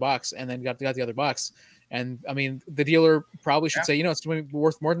this for another box?" And then got the other box. And I mean, the dealer probably should say, "It's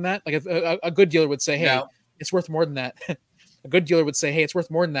worth more than that." Like a good dealer would say, "Hey, it's worth more than that." A good dealer would say, "Hey, it's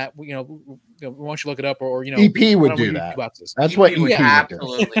worth more than that. Why don't you look it up?" Or EP would do that. Boxes. That's what EP would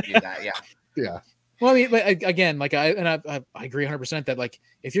absolutely do that. Yeah. Yeah. Well, I mean, but again, like I agree 100% that like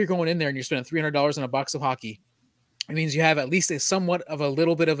if you're going in there and you're spending $300 on a box of hockey, it means you have at least a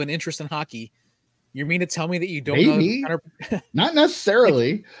little bit of an interest in hockey. You mean to tell me that you don't know? Not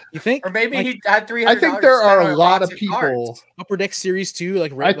necessarily. You think? Or maybe he had $300. I think there are a lot of people. Upper Deck Series 2,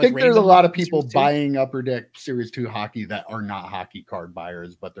 I think there's a lot of people buying Upper Deck Series 2 hockey that are not hockey card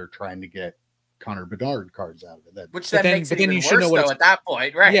buyers, but they're trying to get Connor Bedard cards out of it. Which then makes it even worse, though, at that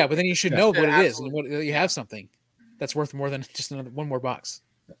point, right? Yeah, but then you should know what it is, and what you have something that's worth more than just one more box.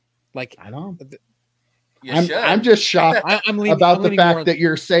 Like I don't. I'm just shocked about the fact that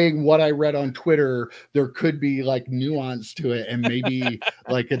you're saying what I read on Twitter. There could be like nuance to it, and maybe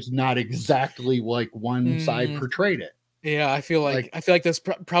like it's not exactly like one side portrayed it. Yeah, I feel like that's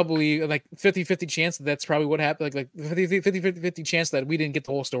probably like 50-50 chance that's probably what happened. Like 50-50 chance that we didn't get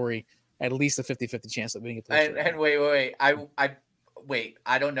the whole story. At least a 50-50 chance that we didn't get the whole story. And wait.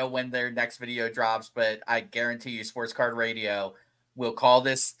 I don't know when their next video drops, but I guarantee you, Sports Card Radio will call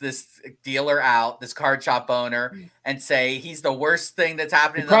this dealer out, this card shop owner, and say he's the worst thing that's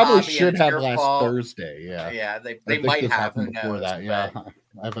happened in the hobby. Probably should have last Thursday. Yeah, they might have. Before that. Yeah,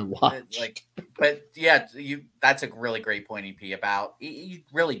 I haven't watched. But yeah, that's a really great point, EP. About you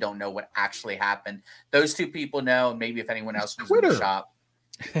really don't know what actually happened. Those two people know, and maybe if anyone else was in the shop.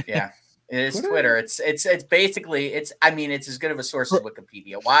 Yeah. It is Twitter. It's basically it's as good of a source as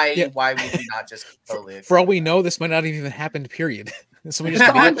Wikipedia. Why would we not just totally? For all we know, this might not even happened. Period. Somebody just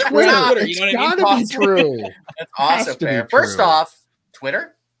on Twitter. It's gotta be true. That's also fair. First off,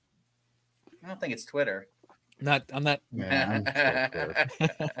 Twitter. I don't think it's Twitter. I'm not. Yeah,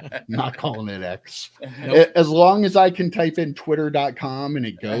 I'm not calling it X. Nope. As long as I can type in twitter.com and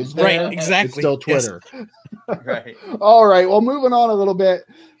it goes there, right? Exactly. It's still Twitter. Yes. Right. All right. Well, moving on a little bit.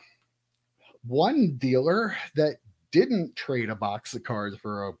 One dealer that didn't trade a box of cards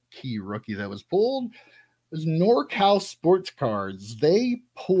for a key rookie that was pulled was NorCal Sports Cards. They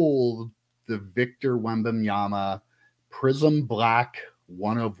pulled the Victor Wembanyama Prizm Black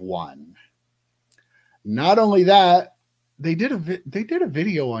 1/1. Not only that, they did a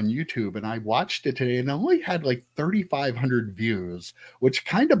video on YouTube, and I watched it today, and it only had like 3,500 views, which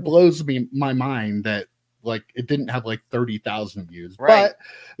kind of blows my mind that like it didn't have like 30,000 views, right? But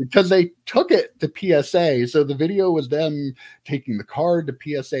because they took it to PSA, so the video was them taking the card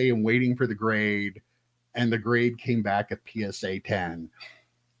to PSA and waiting for the grade, and the grade came back at PSA 10.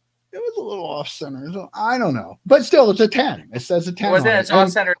 It was a little off center, so I don't know, but still, it's a 10. It says a 10. It's off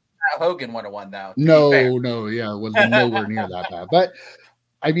center. Hogan 1/1 though. No, yeah, it was nowhere near that bad. But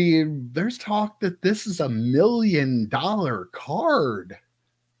I mean, there's talk that this is $1 million card.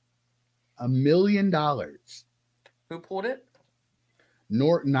 $1 million. Who pulled it?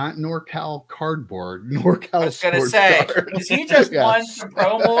 Not NorCal Cardboard. NorCal. I was gonna say, because he just won some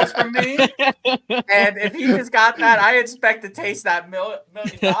promos from me, and if he just got that, I expect to taste that $1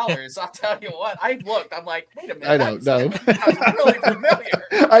 million. I'll tell you what. I looked. I'm like, wait a minute. I don't know. That's really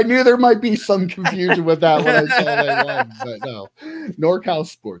familiar. I knew there might be some confusion with that when I saw that one, but no. NorCal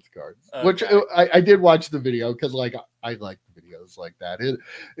Sports Cards, okay. Which I did watch the video because like I like videos like that.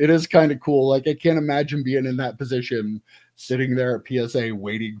 It is kind of cool. Like I can't imagine being in that position, sitting there at PSA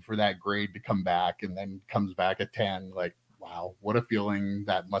waiting for that grade to come back, and then comes back at 10. Like, wow, what a feeling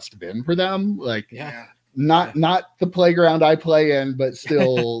that must have been for them. Like, yeah. not the playground I play in, but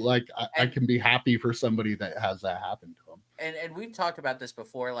still, like I can be happy for somebody that has that happen to them. And we've talked about this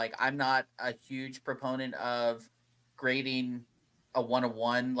before. Like, I'm not a huge proponent of grading a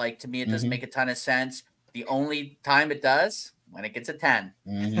 1-of-1. Like, to me, it doesn't make a ton of sense. The only time it does, when it gets a 10.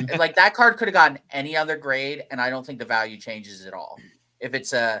 And like, that card could have gotten any other grade, and I don't think the value changes at all. If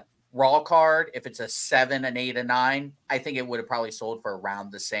it's a raw card, if it's a 7, an 8, a 9, I think it would have probably sold for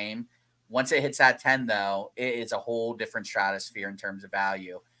around the same. Once it hits that 10, though, it is a whole different stratosphere in terms of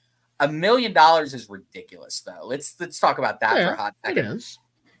value. $1 million is ridiculous, though. Let's talk about that for a hot second. It is.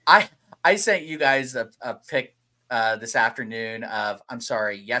 I sent you guys a pick this afternoon of, I'm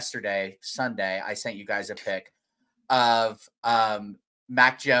sorry, yesterday, Sunday, I sent you guys a pick of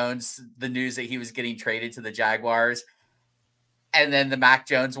Mac Jones, the news that he was getting traded to the Jaguars. And then the Mac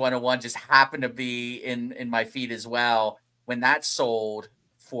Jones 101 just happened to be in my feed as well. When that sold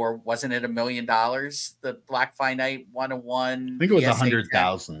for, wasn't it $1 million? The Black Finite 101. I think it was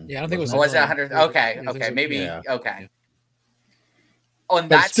 100,000. Yeah, I don't think it was. Was it 100? Okay, Yeah, okay, maybe. Yeah. Okay. Yeah. On But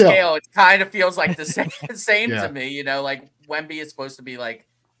that still. scale, it kind of feels like the same Yeah. to me. You know, like Wemby is supposed to be like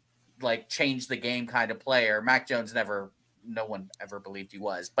change the game kind of player. Mac Jones no one ever believed he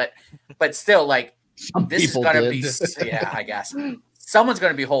was, but still, like, Some this is people gonna did. be, yeah, I guess someone's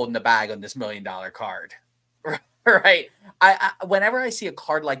gonna be holding the bag on this $1 million card, right? I whenever I see a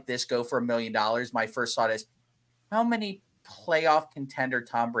card like this go for $1 million, my first thought is, how many playoff contender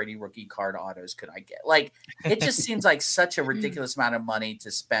Tom Brady rookie card autos could I get? Like, it just seems like such a ridiculous amount of money to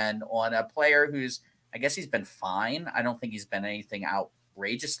spend on a player who's, I guess he's been fine. I don't think he's been anything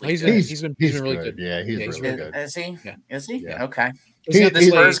outrageously good. He's been really good. Yeah, he's really good. Is he? Yeah. Is he? Yeah. Okay.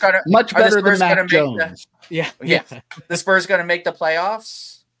 He's much better than Mac Jones. Yeah. The Spurs going to make the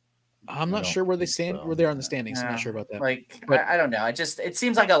playoffs? I'm not sure where they stand, where they're on the standings. I'm not sure about that. Like, but I don't know. It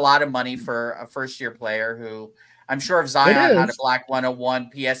seems like a lot of money for a first-year player who, I'm sure if Zion had a Black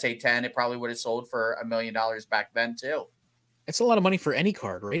 101 PSA 10, it probably would have sold for $1 million back then too. It's a lot of money for any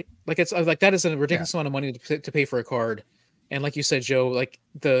card, right? Like, it's like, that is a ridiculous amount of money to pay for a card. And like you said, Joe, like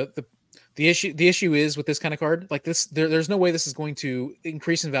the issue is with this kind of card, like this, there's no way this is going to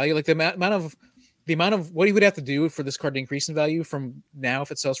increase in value. Like the amount of what he would have to do for this card to increase in value from now,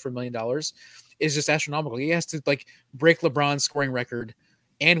 if it sells for $1 million, is just astronomical. He has to like break LeBron's scoring record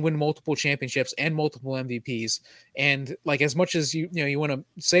and win multiple championships and multiple MVPs. And like, as much as you want to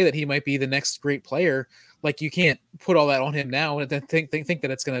say that he might be the next great player, like, you can't put all that on him now and then think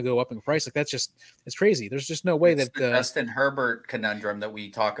that it's going to go up in price. Like, it's crazy. There's just no way that the Justin Herbert conundrum that we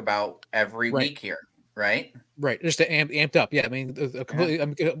talk about every week here, right? Right. Just amped up. Yeah. I mean, completely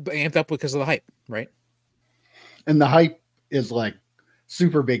amped up because of the hype, right? And the hype is like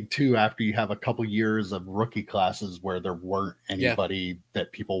super big too after you have a couple years of rookie classes where there weren't anybody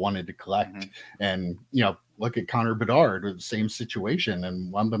that people wanted to collect. And, look at Connor Bedard, the same situation,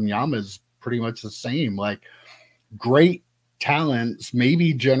 and Wembanyama is pretty much the same. Like, great talents,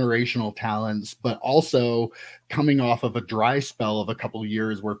 maybe generational talents, but also coming off of a dry spell of a couple of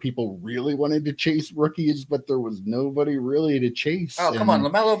years where people really wanted to chase rookies, but there was nobody really to chase. Oh, come on.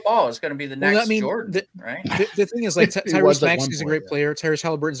 LaMelo Ball is going to be the next Jordan, right? The thing is, like, Tyrese Maxey is a great player. Tyrese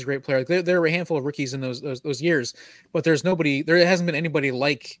Halliburton is a great player. There were a handful of rookies in those years, but there hasn't been anybody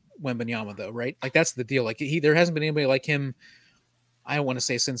like Wembanyama, though, right? Like, that's the deal. Like, there hasn't been anybody like him. I want to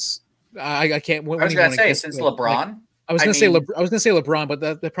say since I can't. I was going to say since LeBron. Like, I was going to say LeBron, but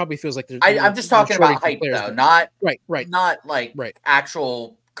that probably feels like I'm just talking about hype, though, not not like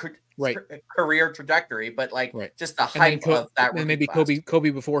actual career trajectory, but like just the hype of that. And maybe class.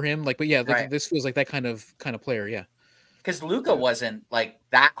 Kobe before him, like, but yeah, this feels like that kind of player, yeah. Because Luka wasn't like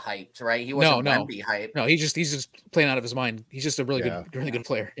that hyped, right? He wasn't Wemby hyped. No, he's just playing out of his mind. He's just a really good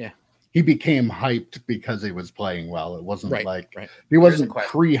player, yeah. He became hyped because he was playing well. It wasn't he wasn't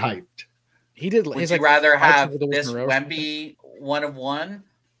pre-hyped. He did. Would you rather have this Wemby 1-of-1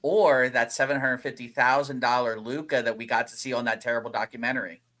 or that $750,000 Luka that we got to see on that terrible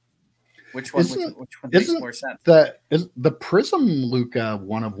documentary? Which one makes more sense? The Prizm Luka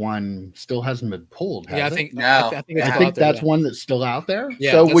 1-of-1 still hasn't been pulled. I think that's one that's still out there.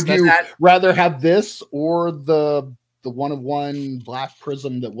 Yeah, so would you rather have this or the 1-of-1 Black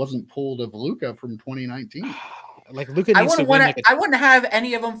Prizm that wasn't pulled of Luka from 2019? Like, Luka needs to win. I wouldn't have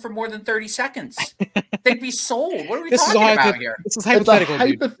any of them for more than 30 seconds. They'd be sold. What are we talking about here? This is hypothetical.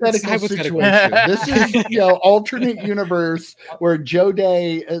 It's a hypothetical situation. This is alternate universe where Joe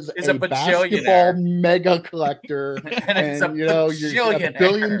Day is a basketball mega collector, and you got a $1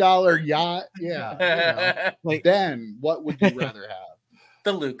 billion yacht. Yeah. Like, then what would you rather have?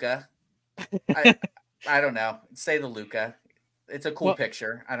 The Luka. I don't know. Say the Luka. it's a cool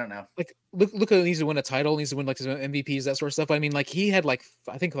picture. I don't know. Like Luka needs to win a title, needs to win like his MVPs, that sort of stuff. I mean, like he had like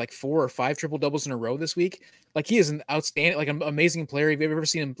I think like 4 or 5 triple doubles in a row this week. Like he is an outstanding, like an amazing player. If you've ever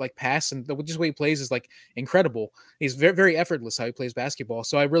seen him like pass, and just the way he plays is like incredible. He's very, very effortless how he plays basketball.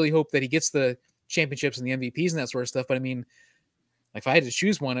 So I really hope that he gets the championships and the MVPs and that sort of stuff. But I mean, like if I had to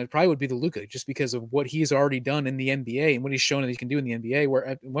choose one, it probably would be the Luka, just because of what he's already done in the NBA and what he's shown that he can do in the NBA.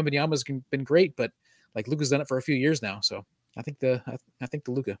 Where Wembanyama's been great, but like Luka's done it for a few years now. So I think the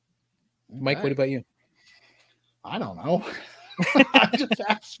Luka. Mike, Okay. what about you? I don't know. I'm just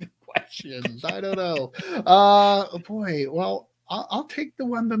asking questions. I don't know. Boy, well, I'll take the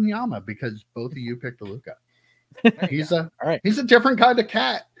Wembanyama because both of you picked the Luka. He's a different kind of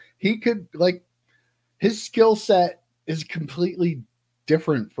cat. He could his skill set is completely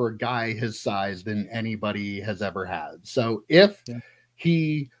different for a guy his size than anybody has ever had. So if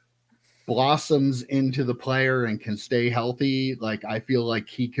he blossoms into the player and can stay healthy, like I feel like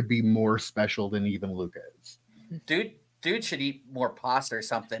he could be more special than even Luka is. Dude should eat more pasta or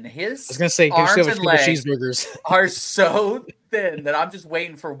something. His I was gonna say arms and legs cheeseburgers are so thin that I'm just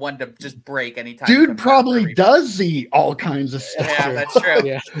waiting for one to just break anytime. Dude probably does eat all kinds of stuff. Yeah, that's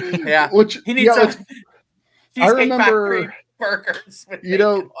true. Yeah. Which he needs I remember burgers.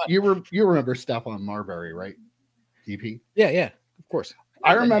 You remember Stephon Marbury, right? DP? Yeah, of course.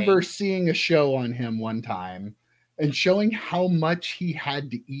 I remember seeing a show on him one time and showing how much he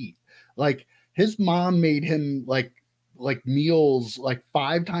had to eat. Like his mom made him like meals like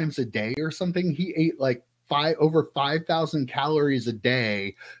 5 times a day or something. He ate like over 5,000 calories a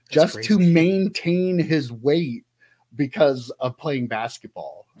day just to maintain his weight because of playing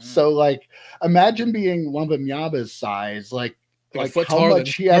basketball. So like imagine being Wembanyama's size, like how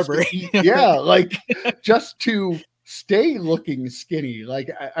much he has to eat. Yeah, like just to stay looking skinny. Like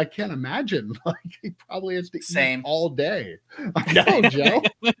I can't imagine. Like he probably has to eat all day. I know, Joe.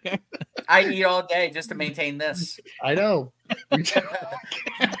 I eat all day just to maintain this. I know.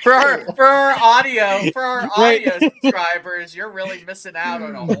 for our audio subscribers, you're really missing out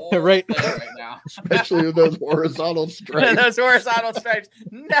on a whole thing right now. Especially with those horizontal stripes. Those horizontal stripes,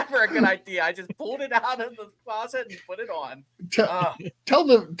 never a good idea. I just pulled it out of the closet and put it on. Tell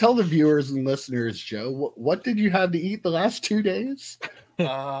the viewers and listeners, Joe, what did you have to eat the last 2 days? 2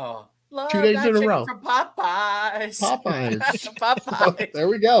 days in a row. From Popeyes. So, there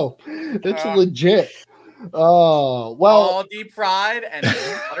we go. It's legit. Oh, well. All deep fried and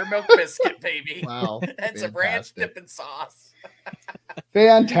buttermilk biscuit, baby. Wow. And some ranch dipping sauce.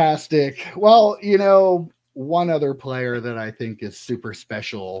 Fantastic. Well, one other player that I think is super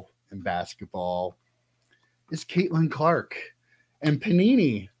special in basketball is Caitlin Clark. And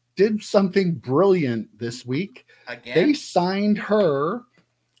Panini did something brilliant this week. Again? They signed her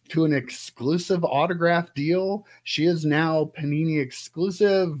to an exclusive autograph deal. She is now Panini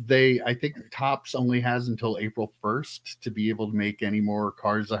exclusive. I think Topps only has until April 1st to be able to make any more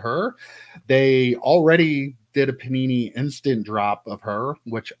cards of her. They already did a Panini instant drop of her,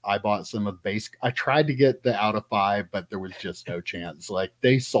 which I bought some of base. I tried to get the out of 5, but there was just no chance. Like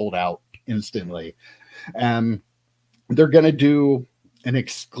they sold out instantly. They're going to do an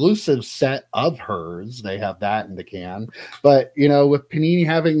exclusive set of hers. They have that in the can. But, with Panini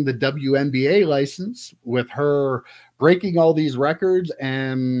having the WNBA license, with her breaking all these records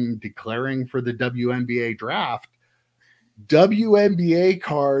and declaring for the WNBA draft, WNBA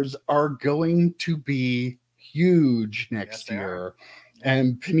cards are going to be huge next year.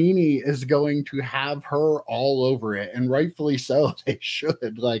 And Panini is going to have her all over it. And rightfully so, they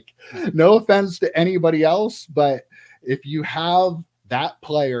should. Like, no offense to anybody else, but if you have that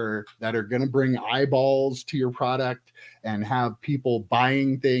player that are going to bring eyeballs to your product and have people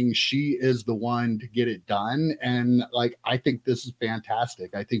buying things, she is the one to get it done. And I think this is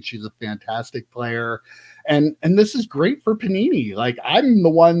fantastic. I think she's a fantastic player. And this is great for Panini. Like I'm the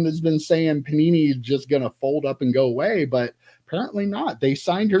one that's been saying Panini is just going to fold up and go away, but apparently not. They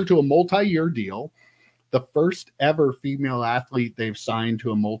signed her to a multi-year deal. The first ever female athlete they've signed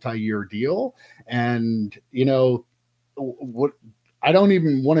to a multi-year deal. And, what I don't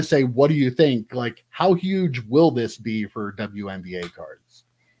even want to say, what do you think? Like, how huge will this be for WNBA cards?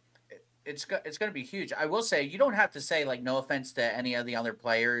 It's going to be huge. I will say, you don't have to say, no offense to any of the other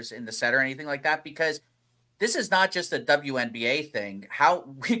players in the set or anything like that, because this is not just a WNBA thing. How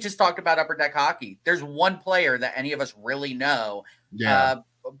we just talked about Upper Deck Hockey. There's one player that any of us really know. Yeah.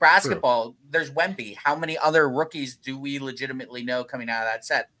 Basketball, there's Wemby. How many other rookies do we legitimately know coming out of that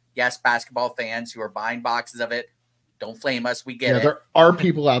set? Yes, basketball fans who are buying boxes of it. Don't flame us. We get it. There are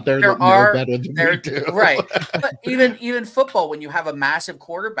people out there that know better than we do. Right. But even football, when you have a massive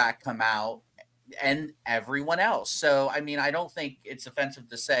quarterback come out, and everyone else. So, I mean, I don't think it's offensive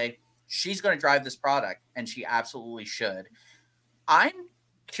to say she's going to drive this product, and she absolutely should. I'm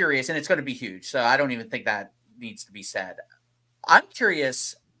curious, and it's going to be huge, so I don't even think that needs to be said. I'm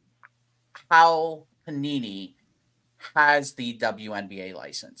curious how Panini has the WNBA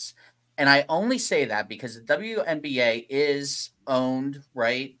license. And I only say that because the WNBA is owned,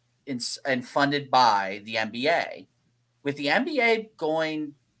 right, and funded by the NBA. With the NBA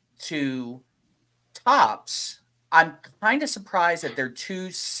going to Topps, I'm kind of surprised that they're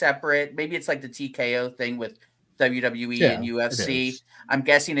two separate. Maybe it's like the TKO thing with WWE and UFC. I'm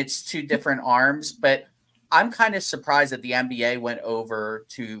guessing it's two different arms, but I'm kind of surprised that the NBA went over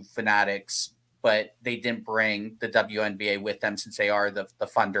to Fanatics, but they didn't bring the WNBA with them since they are the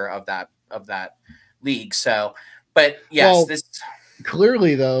funder of that league. So, but yes, this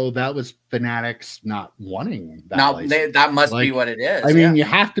clearly though that was Fanatics not wanting that. That must be what it is. I mean, you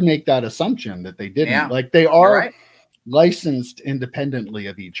have to make that assumption that they didn't. Yeah. Like they are licensed independently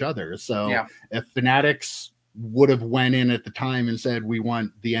of each other. So if Fanatics would have went in at the time and said we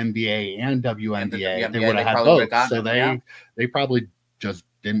want the NBA and WNBA, they would have had both. So they probably just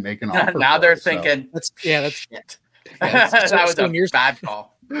didn't make an offer. Now they're thinking that's shit. That was a bad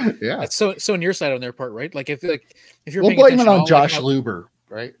call. Yeah, that's so on your side on their part, right? Like if you're we'll blame it on Josh Luber,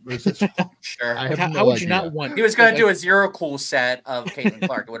 right? Sure. How would you not want? He was going to do a zero cool set of Caitlin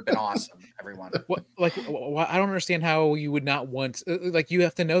Clark. It would have been awesome. Everyone. I don't understand how you would not want. Like you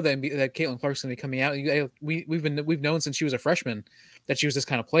have to know that Caitlin Clark's going to be coming out. We've known since she was a freshman that she was this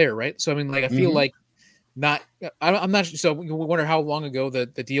kind of player, right? So I mean, like I feel like I'm not. So we wonder how long ago the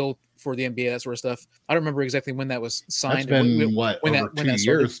deal for the NBA, that sort of stuff. I don't remember exactly when that was signed. That's been over 2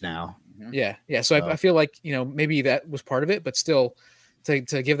 years now. Yeah. So I feel like maybe that was part of it, but still to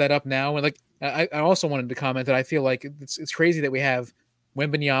give that up now. And like I also wanted to comment that I feel like it's crazy that we have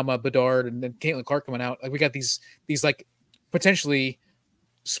Wembanyama, Bedard, and then Caitlin Clark coming out. Like we got these like potentially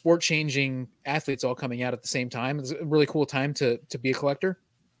sport changing athletes all coming out at the same time. It's a really cool time to be a collector.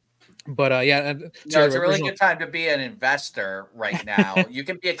 But it's a really good time to be an investor right now. You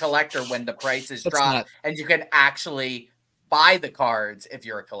can be a collector when the prices drop, and you can actually buy the cards if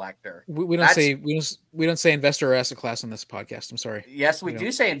you're a collector. We don't say investor or asset class on this podcast. I'm sorry. Yes, we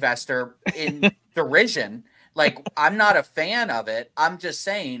do say investor in derision. Like I'm not a fan of it. I'm just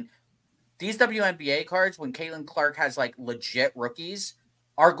saying these WNBA cards, when Caitlin Clark has like legit rookies,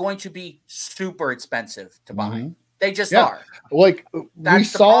 are going to be super expensive to buy. Mm-hmm. They just are. Like we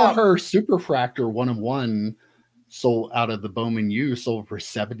saw her Superfractor 1-of-1 sold out of the Bowman U sold for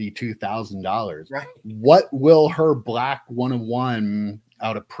 $72,000. Right. What will her black 1-of-1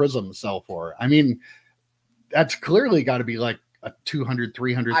 out of Prizm sell for? I mean, that's clearly got to be like a $200,000,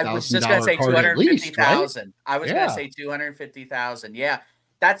 $300,000 card. I was just going to say $250,000. Right? I was going to say $250,000. Yeah.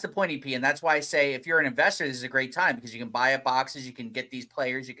 That's the point, EP, and that's why I say if you're an investor, this is a great time because you can buy up boxes, you can get these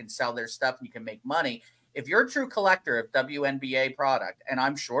players, you can sell their stuff, and you can make money. If you're a true collector of WNBA product, and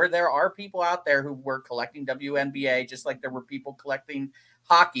I'm sure there are people out there who were collecting WNBA, just like there were people collecting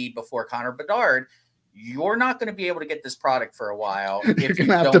hockey before Connor Bedard, you're not going to be able to get this product for a while. You're going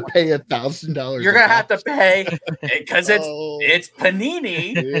to have to pay $1,000. You're going to have to pay because it's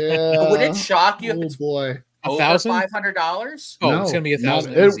Panini. Yeah. Would it shock you? Oh boy. $500? Oh, no, it's gonna be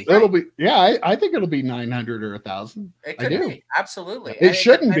 $1,000. It'll be. Yeah, I think it'll be 900 or 1,000. It could be absolutely. It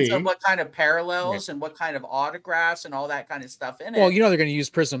shouldn't be. On what kind of parallels and what kind of autographs and all that kind of stuff in it. Well, they're going to use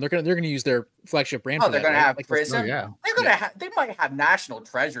Prizm. They're going to use their flagship brand. They're going to have like Prizm. Yeah, they're going to. They might have national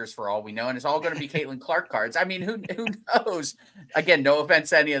treasures for all we know, and it's all going to be Caitlin Clark cards. I mean, who knows? Again, no offense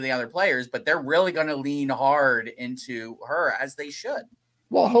to any of the other players, but they're really going to lean hard into her as they should.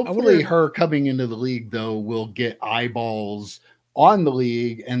 Well, hopefully her coming into the league, though, will get eyeballs on the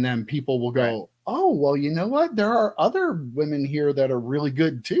league, and then people will go, oh, well, you know what? There are other women here that are really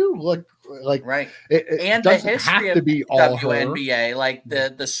good, too. Like and the history of the WNBA, like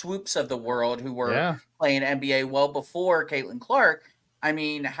the swoops of the world who were playing NBA well before Caitlin Clark, I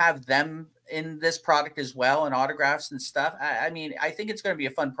mean, have them in this product as well and autographs and stuff. I mean, I think it's going to be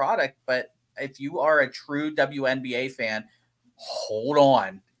a fun product, but if you are a true WNBA fan, hold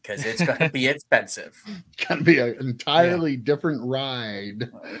on, because it's going to be expensive. It's going to be an entirely different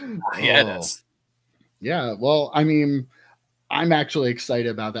ride. Yeah, well, I mean, I'm actually excited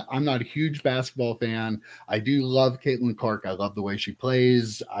about that. I'm not a huge basketball fan. I do love Caitlin Clark. I love the way she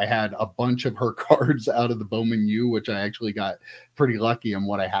plays. I had a bunch of her cards out of the Bowman U, which I actually got pretty lucky on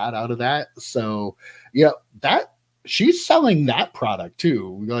what I had out of that. So, she's selling that product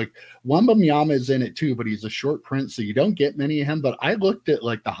too. Like Wembanyama is in it too, but he's a short print, so you don't get many of him. But I looked at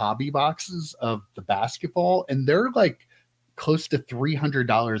like the hobby boxes of the basketball, and they're like close to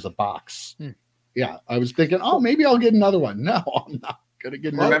 $300 a box. Yeah, I was thinking, oh, maybe I'll get another one. No, I'm not gonna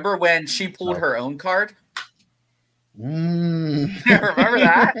get another. Remember when she pulled her own card? Remember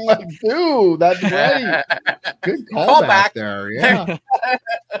that? Dude, that's right. Good callback there. Yeah.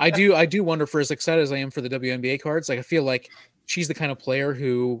 I do wonder, for as excited as I am for the WNBA cards, like I feel like she's the kind of player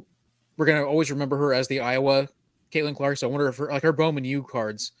who we're gonna always remember her as the Iowa Caitlin Clark. So I wonder if her Bowman U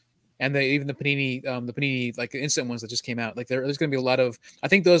cards and even the Panini like the instant ones that just came out, like there's gonna be a lot of, I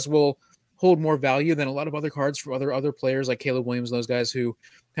think those will hold more value than a lot of other cards for other players like Caleb Williams and those guys who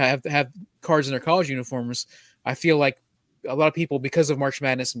have cards in their college uniforms. I feel like a lot of people, because of March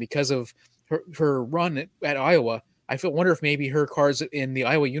Madness and because of her run at Iowa, wonder if maybe her cards in the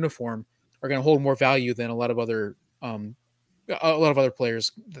Iowa uniform are going to hold more value than a lot of other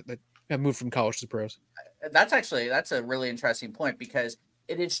players that have moved from college to pros. That's a really interesting point, because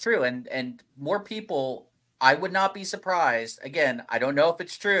it is true, and more people. I would not be surprised. Again, I don't know if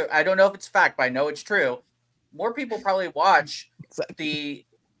it's true. I don't know if it's fact, but I know it's true. More people probably watch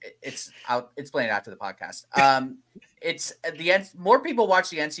it's playing after the podcast. More people watch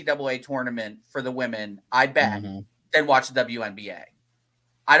the NCAA tournament for the women, I bet, than watch the WNBA.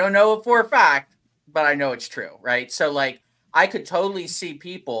 I don't know it for a fact, but I know it's true, right? So, like, I could totally see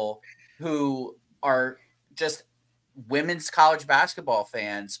people who are just women's college basketball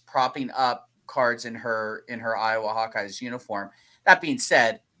fans propping up cards in her Iowa Hawkeyes uniform. That being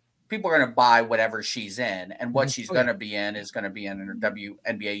said, people are going to buy whatever she's in, and what she's going to be in is going to be in her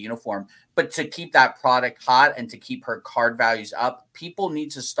WNBA uniform. But to keep that product hot and to keep her card values up, people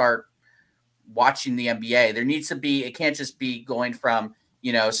need to start watching the NBA. There needs to be, it can't just be going from,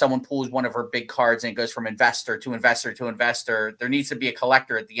 someone pulls one of her big cards and it goes from investor to investor to investor. There needs to be a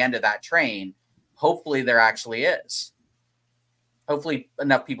collector at the end of that train. Hopefully there actually is. Hopefully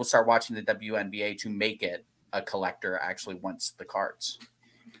enough people start watching the WNBA to make it a collector actually wants the cards.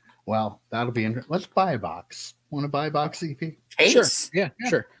 Well, that'll be interesting. Let's buy a box. Want to buy a box, EP? Case? Sure. Yeah,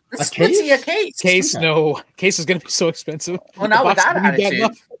 sure. Let's see a case. Case, okay. No. Case is going to be so expensive. Well, not with that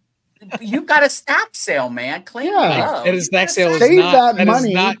attitude. You've got a stack sale, man. Claim love. And a stack sale Save is not that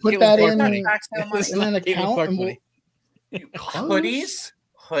money. Put that in an account.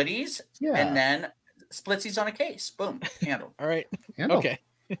 Hoodies, and then splitsies on a case. Boom. Handle. All right. Okay.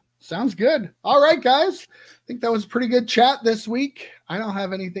 Sounds good. All right, guys. I think that was a pretty good chat this week. I don't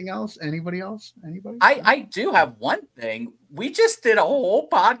have anything else. Anybody else? Anybody? I do have one thing. We just did a whole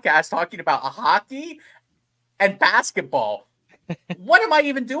podcast talking about hockey and basketball. What am I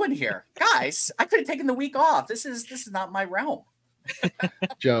even doing here? Guys, I could have taken the week off. This is not my realm.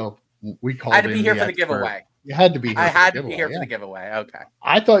 Joe, we called I had to be here for the giveaway. You had to be here. I had to be here for the giveaway. Okay.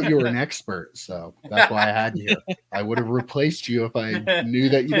 I thought you were an expert, so that's why I had you here. I would have replaced you if I knew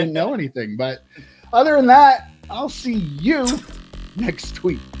that you didn't know anything. But other than that, I'll see you next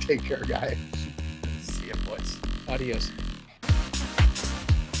week. Take care, guys. See you, boys. Adios.